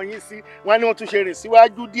kẹ́ fọmọ yín sí wọn ni wọ́n tún ṣe rìn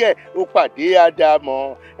síwájú díẹ̀ ó pàdé ádámọ̀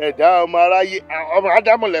ẹ̀dá ọmọ aráyé ọmọ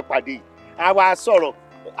ádámọ̀ lẹ pàdé àwa sọ̀rọ̀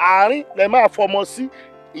àárín lẹ máa fọmọ sí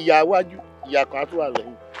ìyá iwájú ìyá kan á tún wà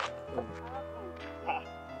lẹ́yìn.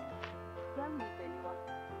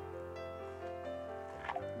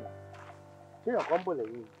 kéèyàn kan bọ̀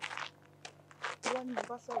lẹ́yìn. wọ́n ní mo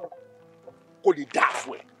bá sọ̀rọ̀. kò lè dáa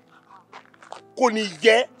fún ẹ kò ní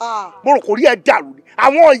yẹ mo rò kò rí ẹ dàrú ni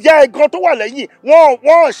àwọn ìyá ẹ gan tó wà lẹ́yìn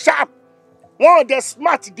wọ́n sharp wọ́n dẹ̀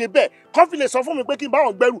smart débẹ̀ kọ́fì lè sọ fún mi pé kí n bá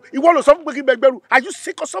wọn gbẹ́rù ìwọ ló sọ fún mi pé kí n bẹ gbẹ́rù are you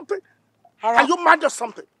sick or something are you mad or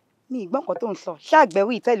something. mi ìgbọ́n kan tó ń sọ ṣé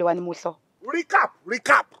àgbẹ̀wò ìtẹ́lẹ̀ wa ni mo sọ.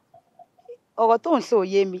 recap. ọ̀rọ̀ tó ń sọ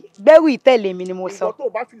òye mi gbẹ́rù ìtẹ́lẹ̀ mi ni mo sọ. ìwọ tó o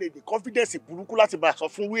bá fi lè ní confidence burúkú láti máa sọ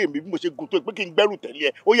fún wíwèé mi bí mo ṣe gùn tó pé kí n gbẹ́rù tẹ̀lé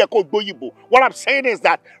ẹ ó yẹ kó gbóyìnbó what I'm saying is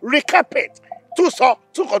that recap it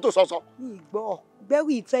tún kan tó sọ. mi ìgbọ́ gbẹ́rù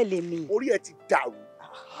ìtẹ́lẹ̀ mi. orí ẹ ti dàrú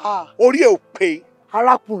orí ẹ ò pé.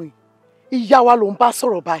 arákùnrin ìyá wa ló ń bá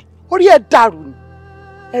sọ̀rọ̀ báyìí orí ẹ dàrú ni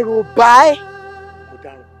Ẹ̀rù bà ẹ́. Mo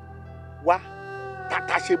dáràn. Wá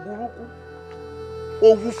tàtà ṣe burúkú.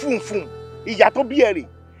 Òwú fúnfún. Ìyá tó bí ẹ̀rè.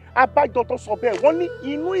 Abájọ tó sọ bẹ́ẹ̀ wọ́n ní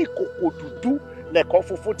inú ìkòkò dúdú lẹ̀kọ́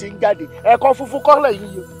funfun ti ń jáde. Ẹ̀kọ́ funfun kọ́ lẹ̀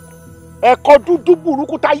yíyọ. Ẹ̀kọ́ dúdú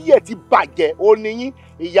burúkú táyé ẹ̀ ti bàjẹ́. Oníyín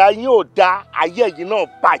ìyá yín ò da ayé yín náà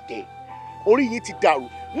bàjẹ́. Orí yín ti dàrú.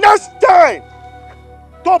 Next time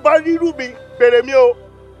tó bá rírú mi bèrè mi o.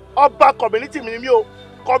 Ọba community mi ni mi o.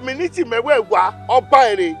 Community mẹ́wẹ̀ẹ̀wá ọba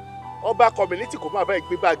èrè. Ọba community kò máa bá ẹ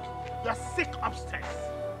gbé báàgì. You are sick upstairs.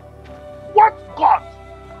 What God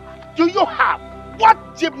do you have? What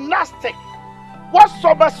gymnastic? What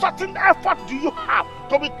certain effort do you have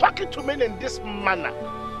to be talking to me in this manner?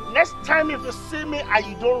 Next time if you see me and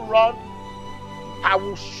you don't run, I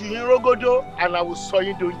will shoot you rogodo and I will saw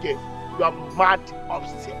you don't get. You are mad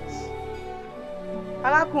upstairs.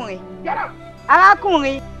 Arákùnrin. Get up.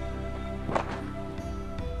 Arákùnrin.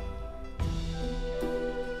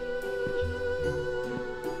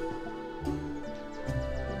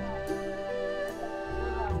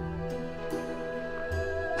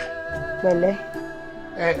 Pẹ̀lẹ́.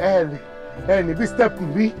 Ní bí step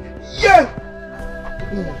bí. Yeah!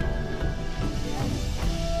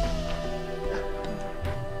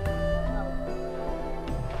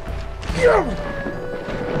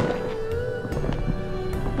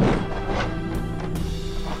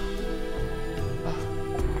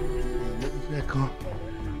 Kan.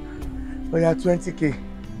 Ó yá 20k.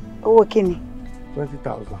 Owó kíni?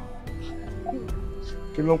 20,000.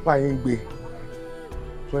 Kí ló ń pa yín gbé?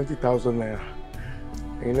 20,000 naira.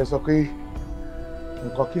 Ẹ̀yin lẹ sọ pé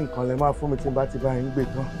nǹkan kí nǹkan lẹ máa fún mi tí n bá ti bá yín gbé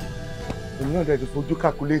tán. Èmi náà dẹ̀ ti fojú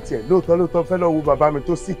calculate ẹ̀. Lóòótọ́ fẹ́ lọ wo bàbá mi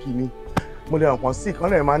tó sick ni. Mo lè ọ̀kan sick, wọ́n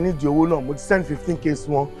lè máa nídìí owó náà. Mo ti send 15k sí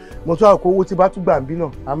wọn. Mo tún àkó owó tí bá tún gbà ń bí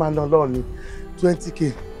náà. A máa ná lọ́ọ̀ ni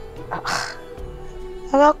 20k.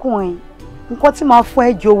 Arákùnrin, nǹkan tí màá fún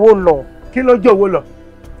ẹ ju owó lọ. Kí ló jẹ́ owó lọ?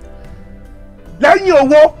 Lẹ́yìn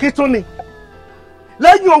owó kí tún ni?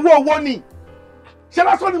 Lẹ́yìn owó ni? Ṣé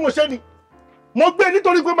lásán ni mo ṣe ni? Mo gbé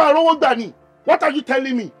nítorí pé máa rówó gbà ni. What are you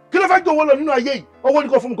telling me? Kí ló fẹ́ jẹ́ owó lọ nínú ayé yìí? Owó ni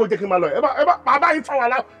kò fún mi kó jẹ́ kí n máa lọ. Màá bá yín fa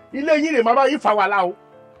wàhálà. Ilé yín rè, màá bá yín fa wàhálà o.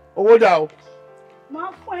 Owó dà o.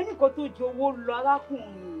 Màá fún ẹ nìkan tó ju owó lọ,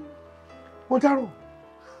 arákùnrin. Mo dárò.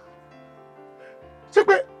 Ṣé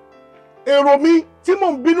pé èrò mi tí mò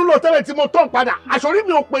ń bínú lọ tẹ́lẹ̀ tí mo tán padà, àṣọrí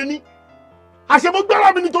mi ò pè ní.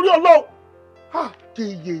 Àṣemọ́gbára mi nítorí Ọlọ́run.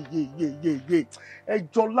 Yeye.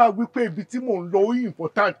 Ẹjọ́lá wípé ibi tí mò ń lọ ó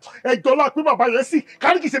important. Ẹjọ́lá pé bàbá yẹn sì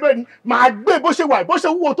kárí kìí ṣe bẹ́ẹ̀ ni. Màá gbé bó ṣe wà bó ṣe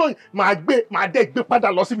wúwo tó yìí. Màá dẹ̀ gbé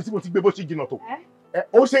padà lọ síbi tí mo ti gbé bó ṣe jìnnà tó.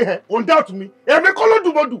 Ó ṣe ẹ̀ ó ń doubt mi. Èmi kọ́ ló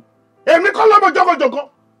dùnmọ̀dù. Èmi kọ́ ló mọ jọ́gọ̀jọ̀gọ̀.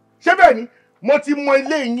 Ṣé bẹ́ẹ̀ ni? Mo ti mọ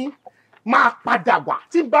ilé yín. Máa padà wá.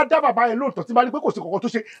 Tí n bá dá bàbá yẹn lóòótọ́ tí n bá rí pé kò sí kankan tó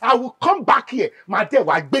ṣe, I will come back here. Màá dẹ̀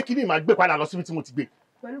wá gbé kíní màá gbé padà lọ síbi tí mo ti gbé.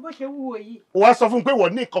 Pẹ̀lú bó ṣe wúwo yìí. Ó wá sọ fún mi pé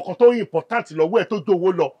wọ́n ní kankan tó important lọ́wọ́ ẹ̀ tó jó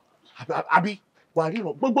owó lọ. Àbí wà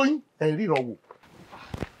ríran gbogbo yín ẹ̀ ríran wò.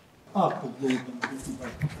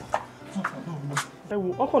 Ẹ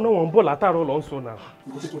wo ọkọ̀ náà wọ́n ń bọ̀ látàárọ̀ lọ ń sọ náà.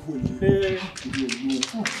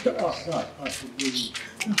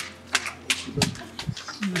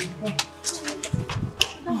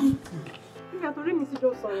 Nígbà tó rí mi sí jọ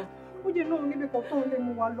sọ̀rọ̀, ó jẹ́ náà níbi kan tó ń lé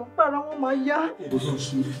mu wa lọ, tára wọn máa yá. Ọ̀dọ́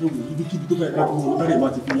ṣe ìfẹ́wò ibikíbi tó báyìí káàkiri wọn láre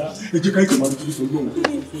máa ti fi yá. Ẹ jẹ́ káyìí máa dúró sọ lóhùn.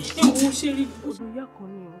 Ewu ṣe rí odò ìyá kan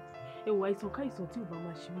ni o. Ẹwà àìsàn káìsàn tí ò bá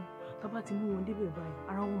máa ṣe mú. Tá bá ti mú wọn débẹ̀ báyìí,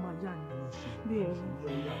 ara wọn máa yá ni. Bẹ́ẹ̀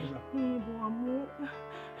ni. Bọ̀ àmọ́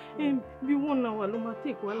bí wọ́n náà wà ló máa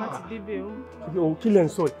tèkì wá láti débẹ̀ o. Kí lẹ̀ ń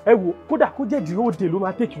sọ ẹ wo kódà kó jẹ́ ìdí òde ló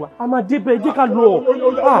máa tèkì wá. A máa débẹ̀ ẹ jẹ́ ká lọ.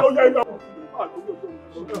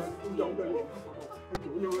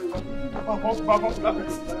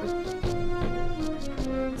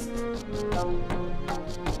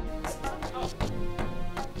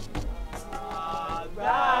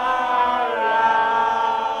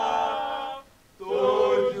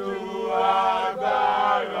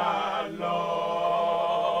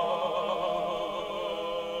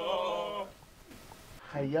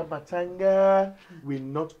 Ayabatanga will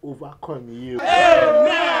not overcome you.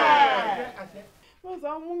 Amen. Wọ́n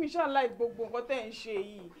sọ mú mi ṣàlàyé gbogbo nǹkan tẹ́ ń ṣe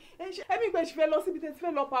yìí. Ẹbí ìgbẹ́ ṣe fẹ́ lọ síbi tẹ́ ti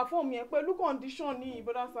fẹ́ lọ perform yẹn pẹ̀lú condition ní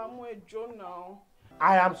ìbọ̀dá Saamu ẹjọ́ náà.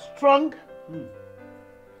 I am strong,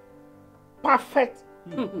 perfect,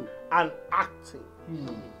 and acting.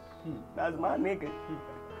 That's my nigga.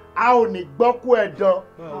 A ò ní gbọ́kú ẹ̀dán,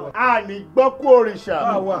 a ní gbọ́kú òrìṣà,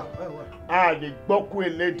 a ní gbọ́kú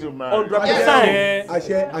Elédùmarè. 100%.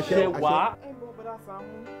 Àṣẹ wá. Ẹ bọ̀ bọ̀dá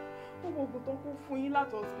Saamu, gbogbo oògùn tó kún fún yín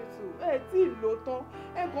láti hospital, ẹ tí ì lò tán,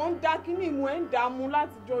 ẹ kàn ń da kíní ìmú ẹ ń dààmú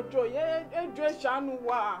láti jọjọ, ẹ jọ̀ọ́ ẹ ṣàánú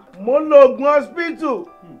wa. Mo lo oògùn hospital.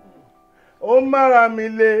 ó mára mi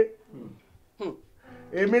lé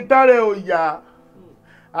èmi táre ò yá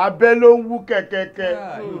abẹ́ ló ń wú kẹ̀kẹ́kẹ́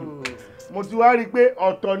mo ti wá rí i pé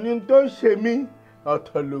ọ̀tọ̀ ni tó ń ṣe mí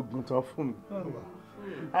ọ̀tọ̀ lògùn tán fún mi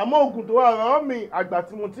àmọ́ oògùn tó wà rán mi àgbà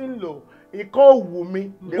tí mo ti ń lò ikọ́ òwú mi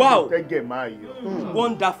lẹ́kọ̀ọ́ tẹ́gẹ̀ máa yọ.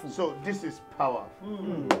 Wonderful. So this is power.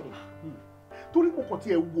 Torí mo kàn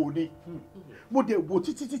tiẹ̀ wò ni mo dẹ̀ wò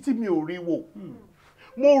títí mi ò rí wò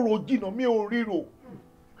mo rò jìnnà mi ò rí rò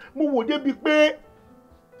mo wò débi pé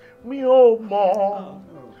mi ò mọ̀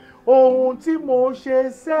ohun tí mo ṣe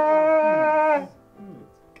sẹ́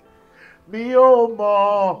mi ò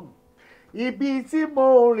mọ̀ ibi tí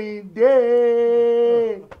mo rìn dé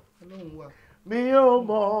mi ò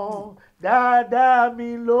mọ̀ dáadáa mi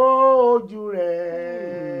lójú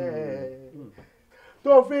rẹ̀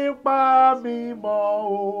tó fi ń pa mi mọ́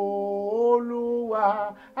Olúwa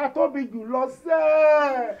àtóbi jùlọ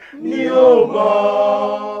sẹ́ mi ò mọ̀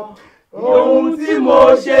ohun tí mo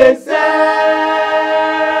ṣe sẹ́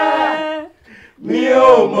mi ò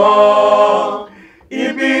mọ̀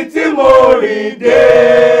ibi tí mo rìn dé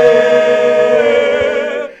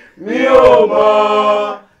mi ò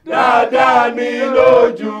mọ̀ dáadáa mi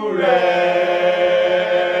lójú rẹ̀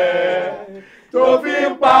tó fi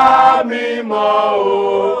ń pa mi mọ́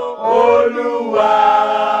Olúwa.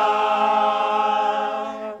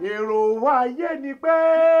 Èrò ayé ni pé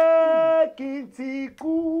kí n ti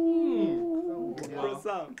kú.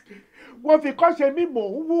 Wọ́n fi kọ́ ṣe mí mò ń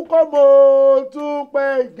wúkọ́ mo tún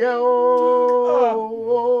pẹ́ jẹ́ o.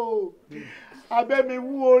 Abẹ́ mi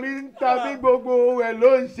wú orí ń ta mí gbogbo ẹ̀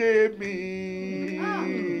ló ń ṣe mí.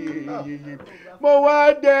 Mo wá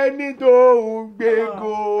dẹni tó ń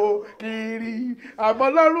gbégo kiri àmọ́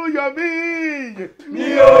lọ́rùn yọ mí. Mi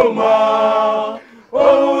ò mọ̀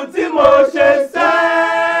ohun tí mo ṣe sẹ́.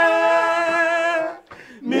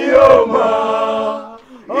 Mi ò mọ̀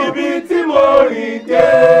ibi tí mo rìn dé.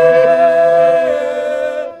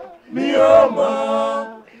 Mi ò mọ̀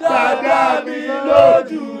dáadáa mi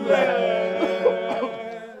lójú rẹ̀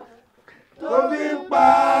tó fi ń pa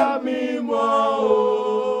mí mọ́ o.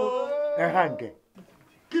 Ẹ hàǹgẹ̀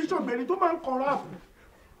kí n ṣọ̀gbẹ́ni tó máa ń kọ ráàpù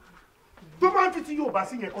tó máa ń fi ti Yorùbá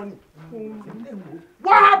sí yẹn kọ́ ni.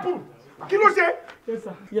 What happened? Kí ló ṣe?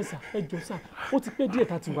 Yes sir, ẹ jọ̀ọ́ sir, ó ti pẹ́ díẹ̀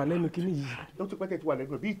tá ti wà lẹ́nu kínní yìí. Ó ti pẹ́ tẹ̀ ti wà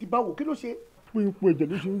lẹ́nu bíi ti báwo, kí ló ṣe? Pé ipò ẹ̀jẹ̀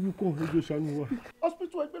ló ṣe ń wúkọ́ ẹjọ́ ṣàánú wa.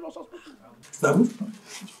 Hospital ẹgbẹ́ lọ hospital. Sàmú.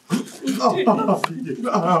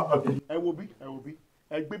 Ẹ wo bí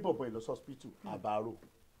ẹ gbé bọ̀bọ̀ ẹ lọ hospital àbárò.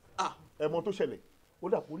 Ẹ mọ tó ṣẹlẹ̀ ó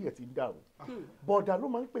dà kórìí ẹ̀ ti ń dàrú. Bọ̀dà ló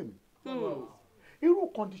máa ń pè mí. Irú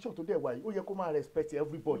condition tó dẹ̀ wá yìí ó yẹ kó máa respect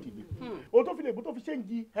everybody ni. O tó fi lè bó tó fi ṣe ń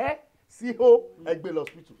di sí o ẹgbẹ́ lọ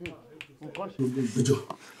hospital. Nǹkan ṣe.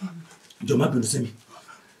 Ìjọ má bínú sí mi,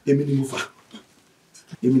 èmi ni mo fà,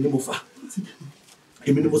 èmi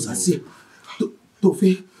ni mo sà sí tó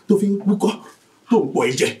fi ń wúkọ́ tó ń pọ̀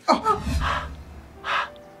ẹ̀jẹ̀.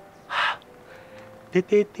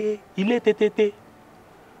 Tétété ilé tétété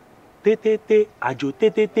tétété àjò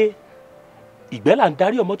tétété ìgbẹ́ là ń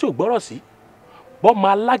darí ọmọ tí ò gbọ́rọ̀ sí bọ́mọ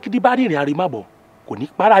alágídí bá rìnrìn àrèmábọ̀ kò ní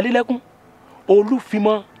para lélẹ́kún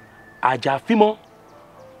olúfimọ́ àjàfimọ́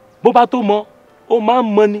bó bá tó mọ ó máa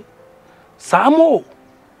ń mọ ni Sàámú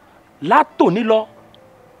látòní lọ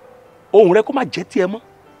ohùn rẹ kó má jẹ́ tiẹ̀ mọ́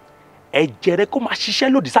ẹ̀jẹ̀ rẹ kó má ṣiṣẹ́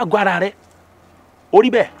lòdì ságọ́ ara rẹ orí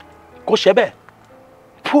bẹ́ẹ̀ kó ṣe bẹ́ẹ̀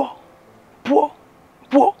púọ́ púọ́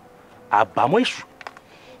púọ́ àbámọ́ èṣù.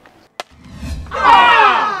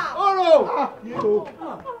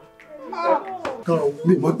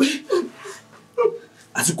 Mi mọ̀ pé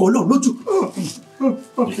àsìkò Ọlọ́run lójú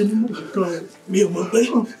mi ò mọ̀ pé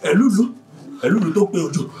ẹlúlu tó pé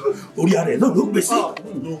ojú orí ara ẹ̀ náà ló gbé sí.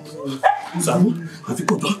 Sàámú àfi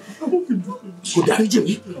kò tán kò dárí jẹ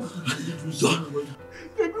mí.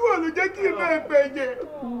 Ṣebí wọ́n ló jẹ́ kí iná ẹ̀pẹ̀ jẹ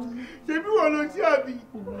ṣebí wọ́n ló ṣí àbí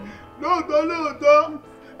lóòótọ́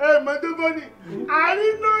ẹ̀mọ́ tó bọ́ ni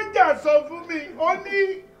àrínájà sọ fún mi ó ní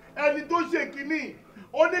ẹni tó ṣe kínní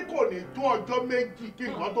ó ní kò ní tó ọjọ́ méjì kí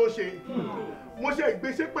nǹkan tó ṣe mo ṣe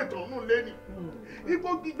ìgbésẹ̀ pẹ̀tàn nù lẹ́nu ipò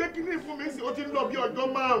gbígbé kínní fún mi sí ó ti ń lọ bí ọjọ́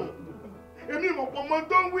 5 èmi mọ̀ pọ̀ mọ́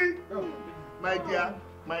tó ń wí. My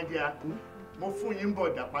dear mo fún yín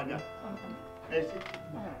bọ̀dà padà ẹ ṣe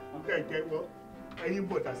kẹ̀kẹ́ wọ ẹyin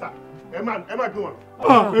bọ̀dà sá ẹ má gbé wọn.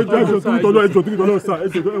 ẹjọ torí tọ́lọ́ sá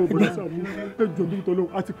ẹjọ bọ̀dá sá ẹjọ torí tọ́lọ́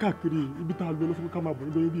àti káàkiri ibi tá a lọ lọ́sọ̀rọ̀ ká máa bọ̀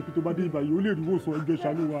nítorí ibi tó bá dé ìbàyè ó lè rí ìwòsàn ẹjọ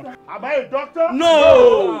ṣàánú wa. Am I a doctor? No.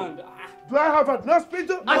 Do I have an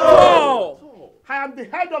hospital? No. I am the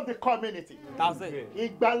head of the community. That's it.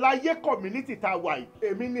 Ìgbàláyé community tá a wà yìí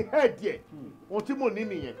èmi ni head yẹ ohun tí mo ní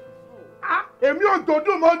nìyẹn. Èmi ò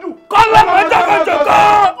dòdò mọ́dù. Kọ́lọ́ mọ́ jọ́kọ̀jọ́kọ́.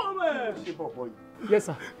 Ṣé bọ̀bọ̀ yìí Yes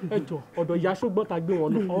sir. Ẹ jọ̀ọ́, ọ̀dọ̀ ìyá Ṣógbọ́n ta gbé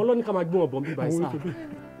wọn lọ. Àwọn ọlọ́ni ká máa gbé wọn bọ̀ bí báyìí sá.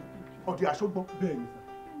 Ọ̀dọ̀ ìyá Ṣógbọ́n. Bẹ́ẹ̀ni.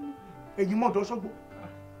 Ẹ̀yin mọ̀ ọ̀dọ̀ Ṣógbọ́n.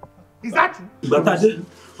 Is that true? Ìgbà tá a dé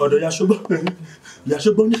ọ̀dọ̀ ìyá Ṣógbọ́n. Ìyá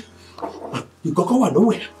Ṣógbọ́n ní ìkọ̀kọ̀ wà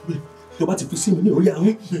lọ́wọ́ ẹ̀. Tó bá ti fi sí mi ní orí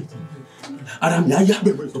ahọ́n. Ara mi á yá.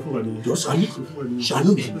 Jọ̀ọ́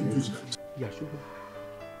ṣàánú mi. Ìyá Ṣógbọ́n.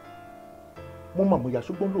 Mo mọ̀ ìyá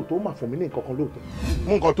Ṣógbọ́n lóòótọ́, ó máa fún mi ní nǹkan kan lóòótọ́.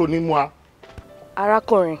 Mú nǹkan tó ní mú wa.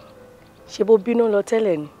 Arákùnrin, ṣe bó bínú lọ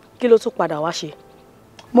tẹ́lẹ̀ ni, kí ló tún padà wá ṣe?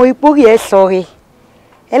 Mo ìpórí ẹ sọre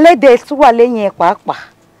ẹlẹ́dẹ̀ tún wà lẹ́yìn ẹ pàápàá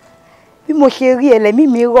bí mo ṣe rí ẹlẹ́mí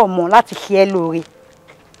mi rọ̀ mọ́ láti ṣe ẹ lóore.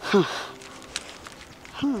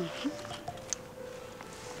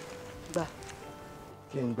 Gbà.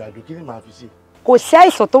 Kí n gbàdúrà kí ni màá fi ṣe? Kò sí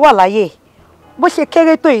àìsàn tó wà láyé bó ṣe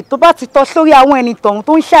kéré tó yìí tó bá ti tọ́ sórí àwọn ẹni tọ̀hún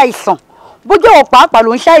tó ń ṣàìsàn bójú ọ̀ pàápàá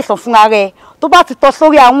ló ń ṣàìsàn fúnra rẹ̀ tó bá ti tọ́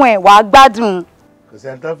sórí àwọn ẹ̀ wàá gbádùn. Kò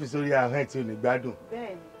sẹ́ni tó fi sórí ahọ́n ẹ̀ tí ò ní gbádùn.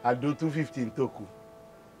 Àdó 250 tó kù.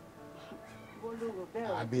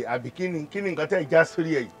 Àbí kí ni nǹkan tẹ́ ẹ já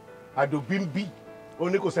sórí ẹ̀ yìí? Àdó bímbí. O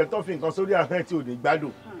ní kò sẹ́ni tó fi nǹkan sórí ahọ́n ẹ̀ tí ò ní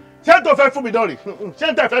gbádùn. Ṣé tó fẹ́ fún mi dọ́rẹ̀?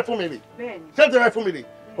 Ṣé tó fẹ́ fún mi rè? Ṣé tó fẹ́ fún mi rè?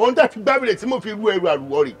 Òun tẹ́ fi gbábìrì tí mo fi rú ẹrù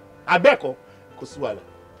àrùwọ̀ rè. Abẹ́ẹ̀kọ́ kò sí wàhálà.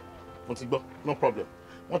 Mo ti gbọ́, no problem.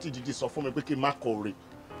 Wọ́n ti dìde sọ fún mi pé kí n má kọ rè.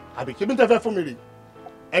 Àbí kí ni tẹ́ fẹ́ fún mi rè?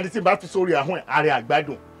 Ẹni tí bá fi sórí ahọ́n ẹ̀ àrẹ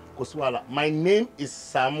àgbádùn kò sí wàhálà. My name is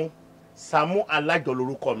Saamu Alajo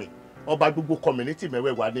lórúkọ mi. Ọba gbogbo community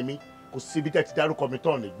mẹ́wẹ̀ẹ̀wá ni mí. Kò síbi tẹ́ ti dárúkọ mi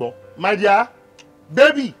tán ní gbọ́. My dear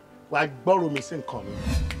baby wàá gbọ́rọ̀ mi sí nǹkan mi.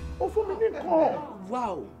 Ó fún mi ní nǹkan.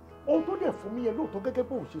 Wow. Ohun tó dẹ̀ fún mi yẹn lóòótọ́ gẹ́gẹ́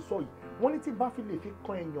bó ṣe sọ yìí wọ́n ní tí bá fi lè fi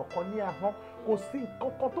kan èèyàn kan ní ahọ́n kò sí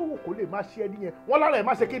nǹkan kan tó wù kó lè máa ṣe ẹni yẹn wọ́n lára ẹ̀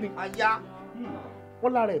máa ṣe kí ni. Àyà.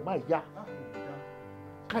 Wọ́n lára ẹ̀ máa yá.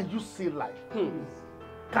 Can you say life?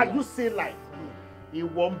 Can you say life?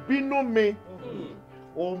 Ìwọ ń bínú mi,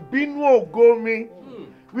 ò ń bínú ògo mi,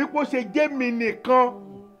 wípé ó ṣe jẹ́ mi nìkan,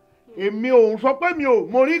 èmi ò ń sọ pé mi ò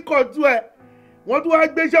mo rí kọ̀tú ẹ̀, wọ́n tún wá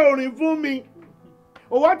gbéṣẹ́ orin fún mi.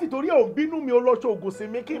 Ó wá ti torí ò ń bínú mi ó lọ ṣoògùn sí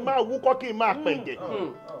mi kí n máa wúkọ́ kí n máa pẹ̀jẹ̀.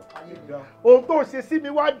 Ohun tó ṣe sí mi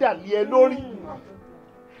wá dà lé ẹ lórí.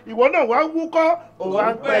 Ìwọ náà wá wúkọ́, ó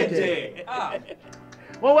wá ń pẹ̀jẹ̀.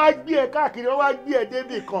 Wọ́n wá gbé ẹ káàkiri, wọ́n wá gbé ẹ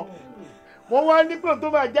débì kan. Wọ́n wá ní pé tó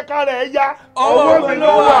máa jẹ́ kára ẹ yá. Ọwọ́ mi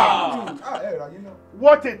ló wà.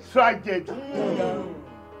 What a tragedy.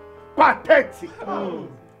 Pathetic.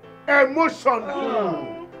 Emotional.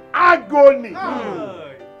 Agony.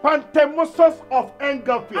 Pantemosos of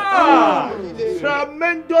Engulfing.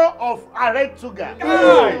 Tremendo of Aretuga.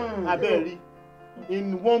 Abẹ́rí.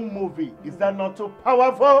 In one movie, is that not too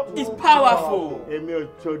powerful? It's powerful. Èmi ò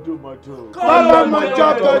jọdún mọ́dún. Kọ́lọ́mọ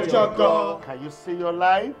jọ́kọ̀jọ̀kọ̀. Can you see your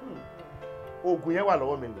life? Oògùn yẹn wà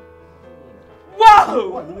lọ́wọ́ mi ni.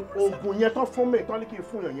 Wow! Oògùn yẹn tán fún mi tán ní kí n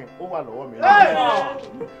fún yàn yẹn ó wà lọ́wọ́ mi.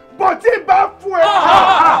 Bọ̀ tí bá fún ẹ.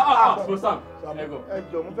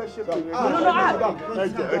 Ẹjọ mo fẹ́ ṣe pé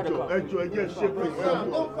ẹjọ ṣe pé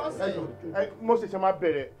mo ṣẹ̀ṣẹ̀ máa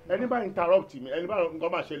bẹ̀rẹ̀ ẹni bá interrupt mi ẹni bá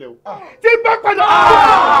nǹkan máa ṣẹlẹ̀ o. Tí bá padà.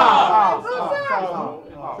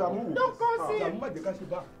 Saamu má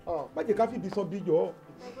jẹ́ ká fìdí sọ bí jọ.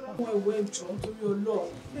 Àwọn ìwé ìjọ nítorí Ọlọ́run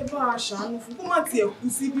lè bá a ṣàánú fún kó má tiẹ̀ kú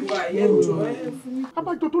sí bíbá ẹ̀jọ̀ ẹ̀ fún mi.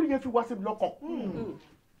 Abájọ torí yẹn fi wá sí mi lọ́kàn.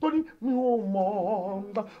 Torí mi ò mọ̀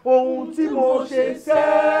ohun tí mo ṣe sẹ́.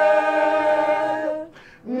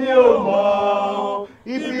 Mi ò mọ̀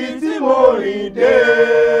ibi tí mo rìn dé.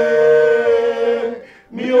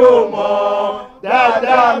 Mi ò mọ̀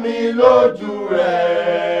dáadáa mi lójú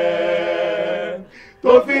rẹ̀.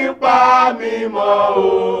 Tó fi pa mi mọ́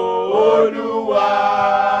Olúwa.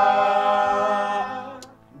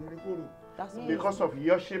 Because of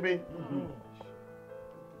Yoshibi.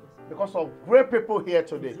 Because of great people here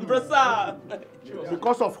today.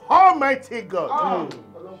 Because of Almighty God.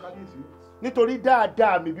 Nítorí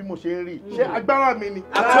dáadáa mi bí mo ṣe ń rí. Ṣé agbára mi ni?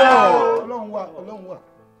 Ọlọ́run wà.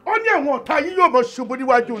 Ó ní àwọn ọ̀tá yín yóò mọ ṣubú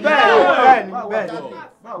níwájú yín. Bẹ́ẹ̀ni.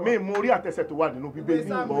 Mi mú orí àtẹsẹ̀ tó wà nínú Bíbélì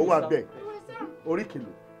ìmọ̀ ó wà bẹ́ẹ̀. Orí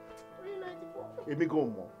kìlò. Èmi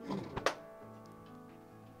gan mọ̀.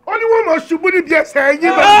 Ó ní wọ́n mọ̀ ṣubú níbi ẹsẹ̀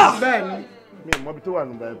yín bẹ́ẹ̀. Mi mọ̀ ibi tó wà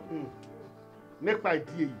nínú Bíbélì. Nípa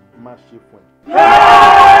ìdí èyí máa ṣe fún ẹ.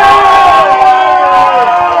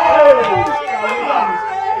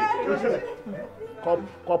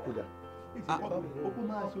 Kọ́pù dà.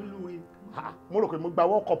 Mo rò pé mo gba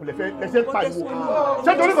wọ́n kọ́pù lẹ́sẹ̀ pariwo.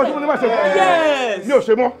 Ṣé torí kan tí mo ní máa ṣe fún ẹ? Mi ò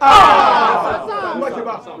ṣe mọ́. Má ṣe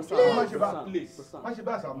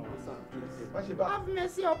bá Saamu. Have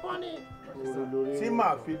mercy upon it. Tí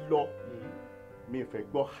màá fi lọ. Mi fẹ́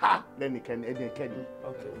gbọ́ ha lẹ́nikẹ́ni ẹnikẹ́ni.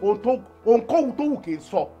 Ohunkóhun tó wù kí n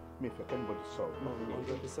sọ mi fẹ́ kẹ́nìbọ̀dì sọ̀rọ̀.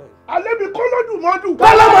 100%. alẹ́ mi kọ́ lọ́dún mọ́dún.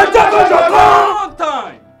 kọ́lọ́mọ jẹ́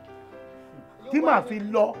kọ́ṣọ̀kan. tí màá fi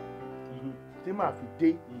lọ tí màá fi dé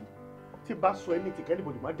tí bá sọ ẹni tí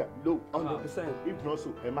kẹ́nìbọ̀dì má dàbí lóhùn. 100%. if not so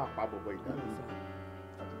ẹ máa pa bọ̀bọ̀ ìdáná.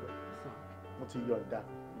 mo ti yọ̀ǹda.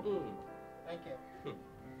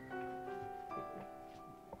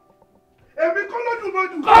 èmi kọ́ lọ́dún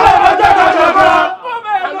mọ́dún. kọ́lọ́mọ jẹ́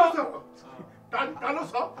kọ́ṣọ̀kan. ta ló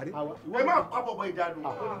sọ ẹ máa pa bọ̀bọ̀ ìdáná.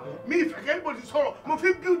 mi ìfẹ́ kẹ́nìbọ̀dì sọ̀rọ̀ mo fi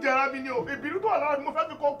build ara mi ni o ìbínú tó wà lára mi mo fẹ́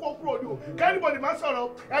fi kọ́ kúrò ni o kẹ́nìbọ̀dì má sọ̀rọ̀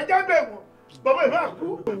ẹ jẹ́ bẹ́ẹ̀ wọ̀. Bàbá ìbá kú.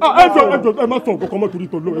 Ẹ jọ ẹ má sọ nǹkan kan mọ́ torí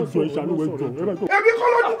tó lọ ẹ jọ ìṣàánú ẹ jọ. Èmi kọ́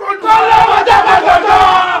lọ́dún kan jù. Kọ́lọ́mọ jẹ́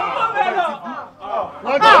kọ́ṣọ̀kan.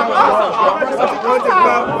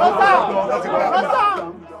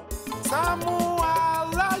 Saamu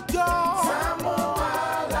Alajo. Saamu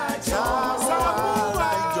Alajo. Saamu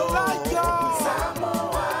Alajo. Saamu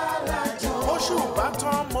Alajo. Oṣù bá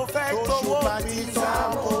tán mo fẹ́ gbowó mi.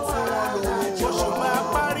 Saamu Alajo. Oṣù bá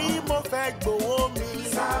parí mo fẹ́ gbowó mi.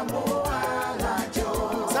 Saamu Alajo.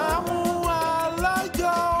 Saamu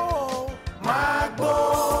Alajo. Máa gbó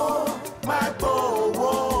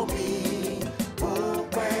owó mi.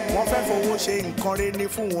 Wọ́n fẹ́ fowó ṣe nǹkan rẹ̀ ní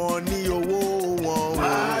fún wọn ní owó wọn.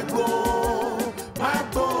 Máa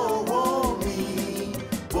gbó owó mi.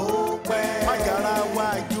 Bó pẹ́. Má yára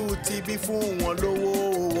wájú tibí fún wọn lówó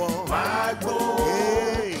wọn. Máa gbó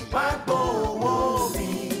owó mi.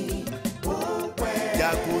 Bó pẹ́.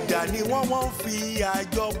 Jàgùjà ni wọ́n fi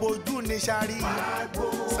àjọ bojú ní sáré.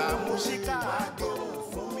 Sàmúsíkà.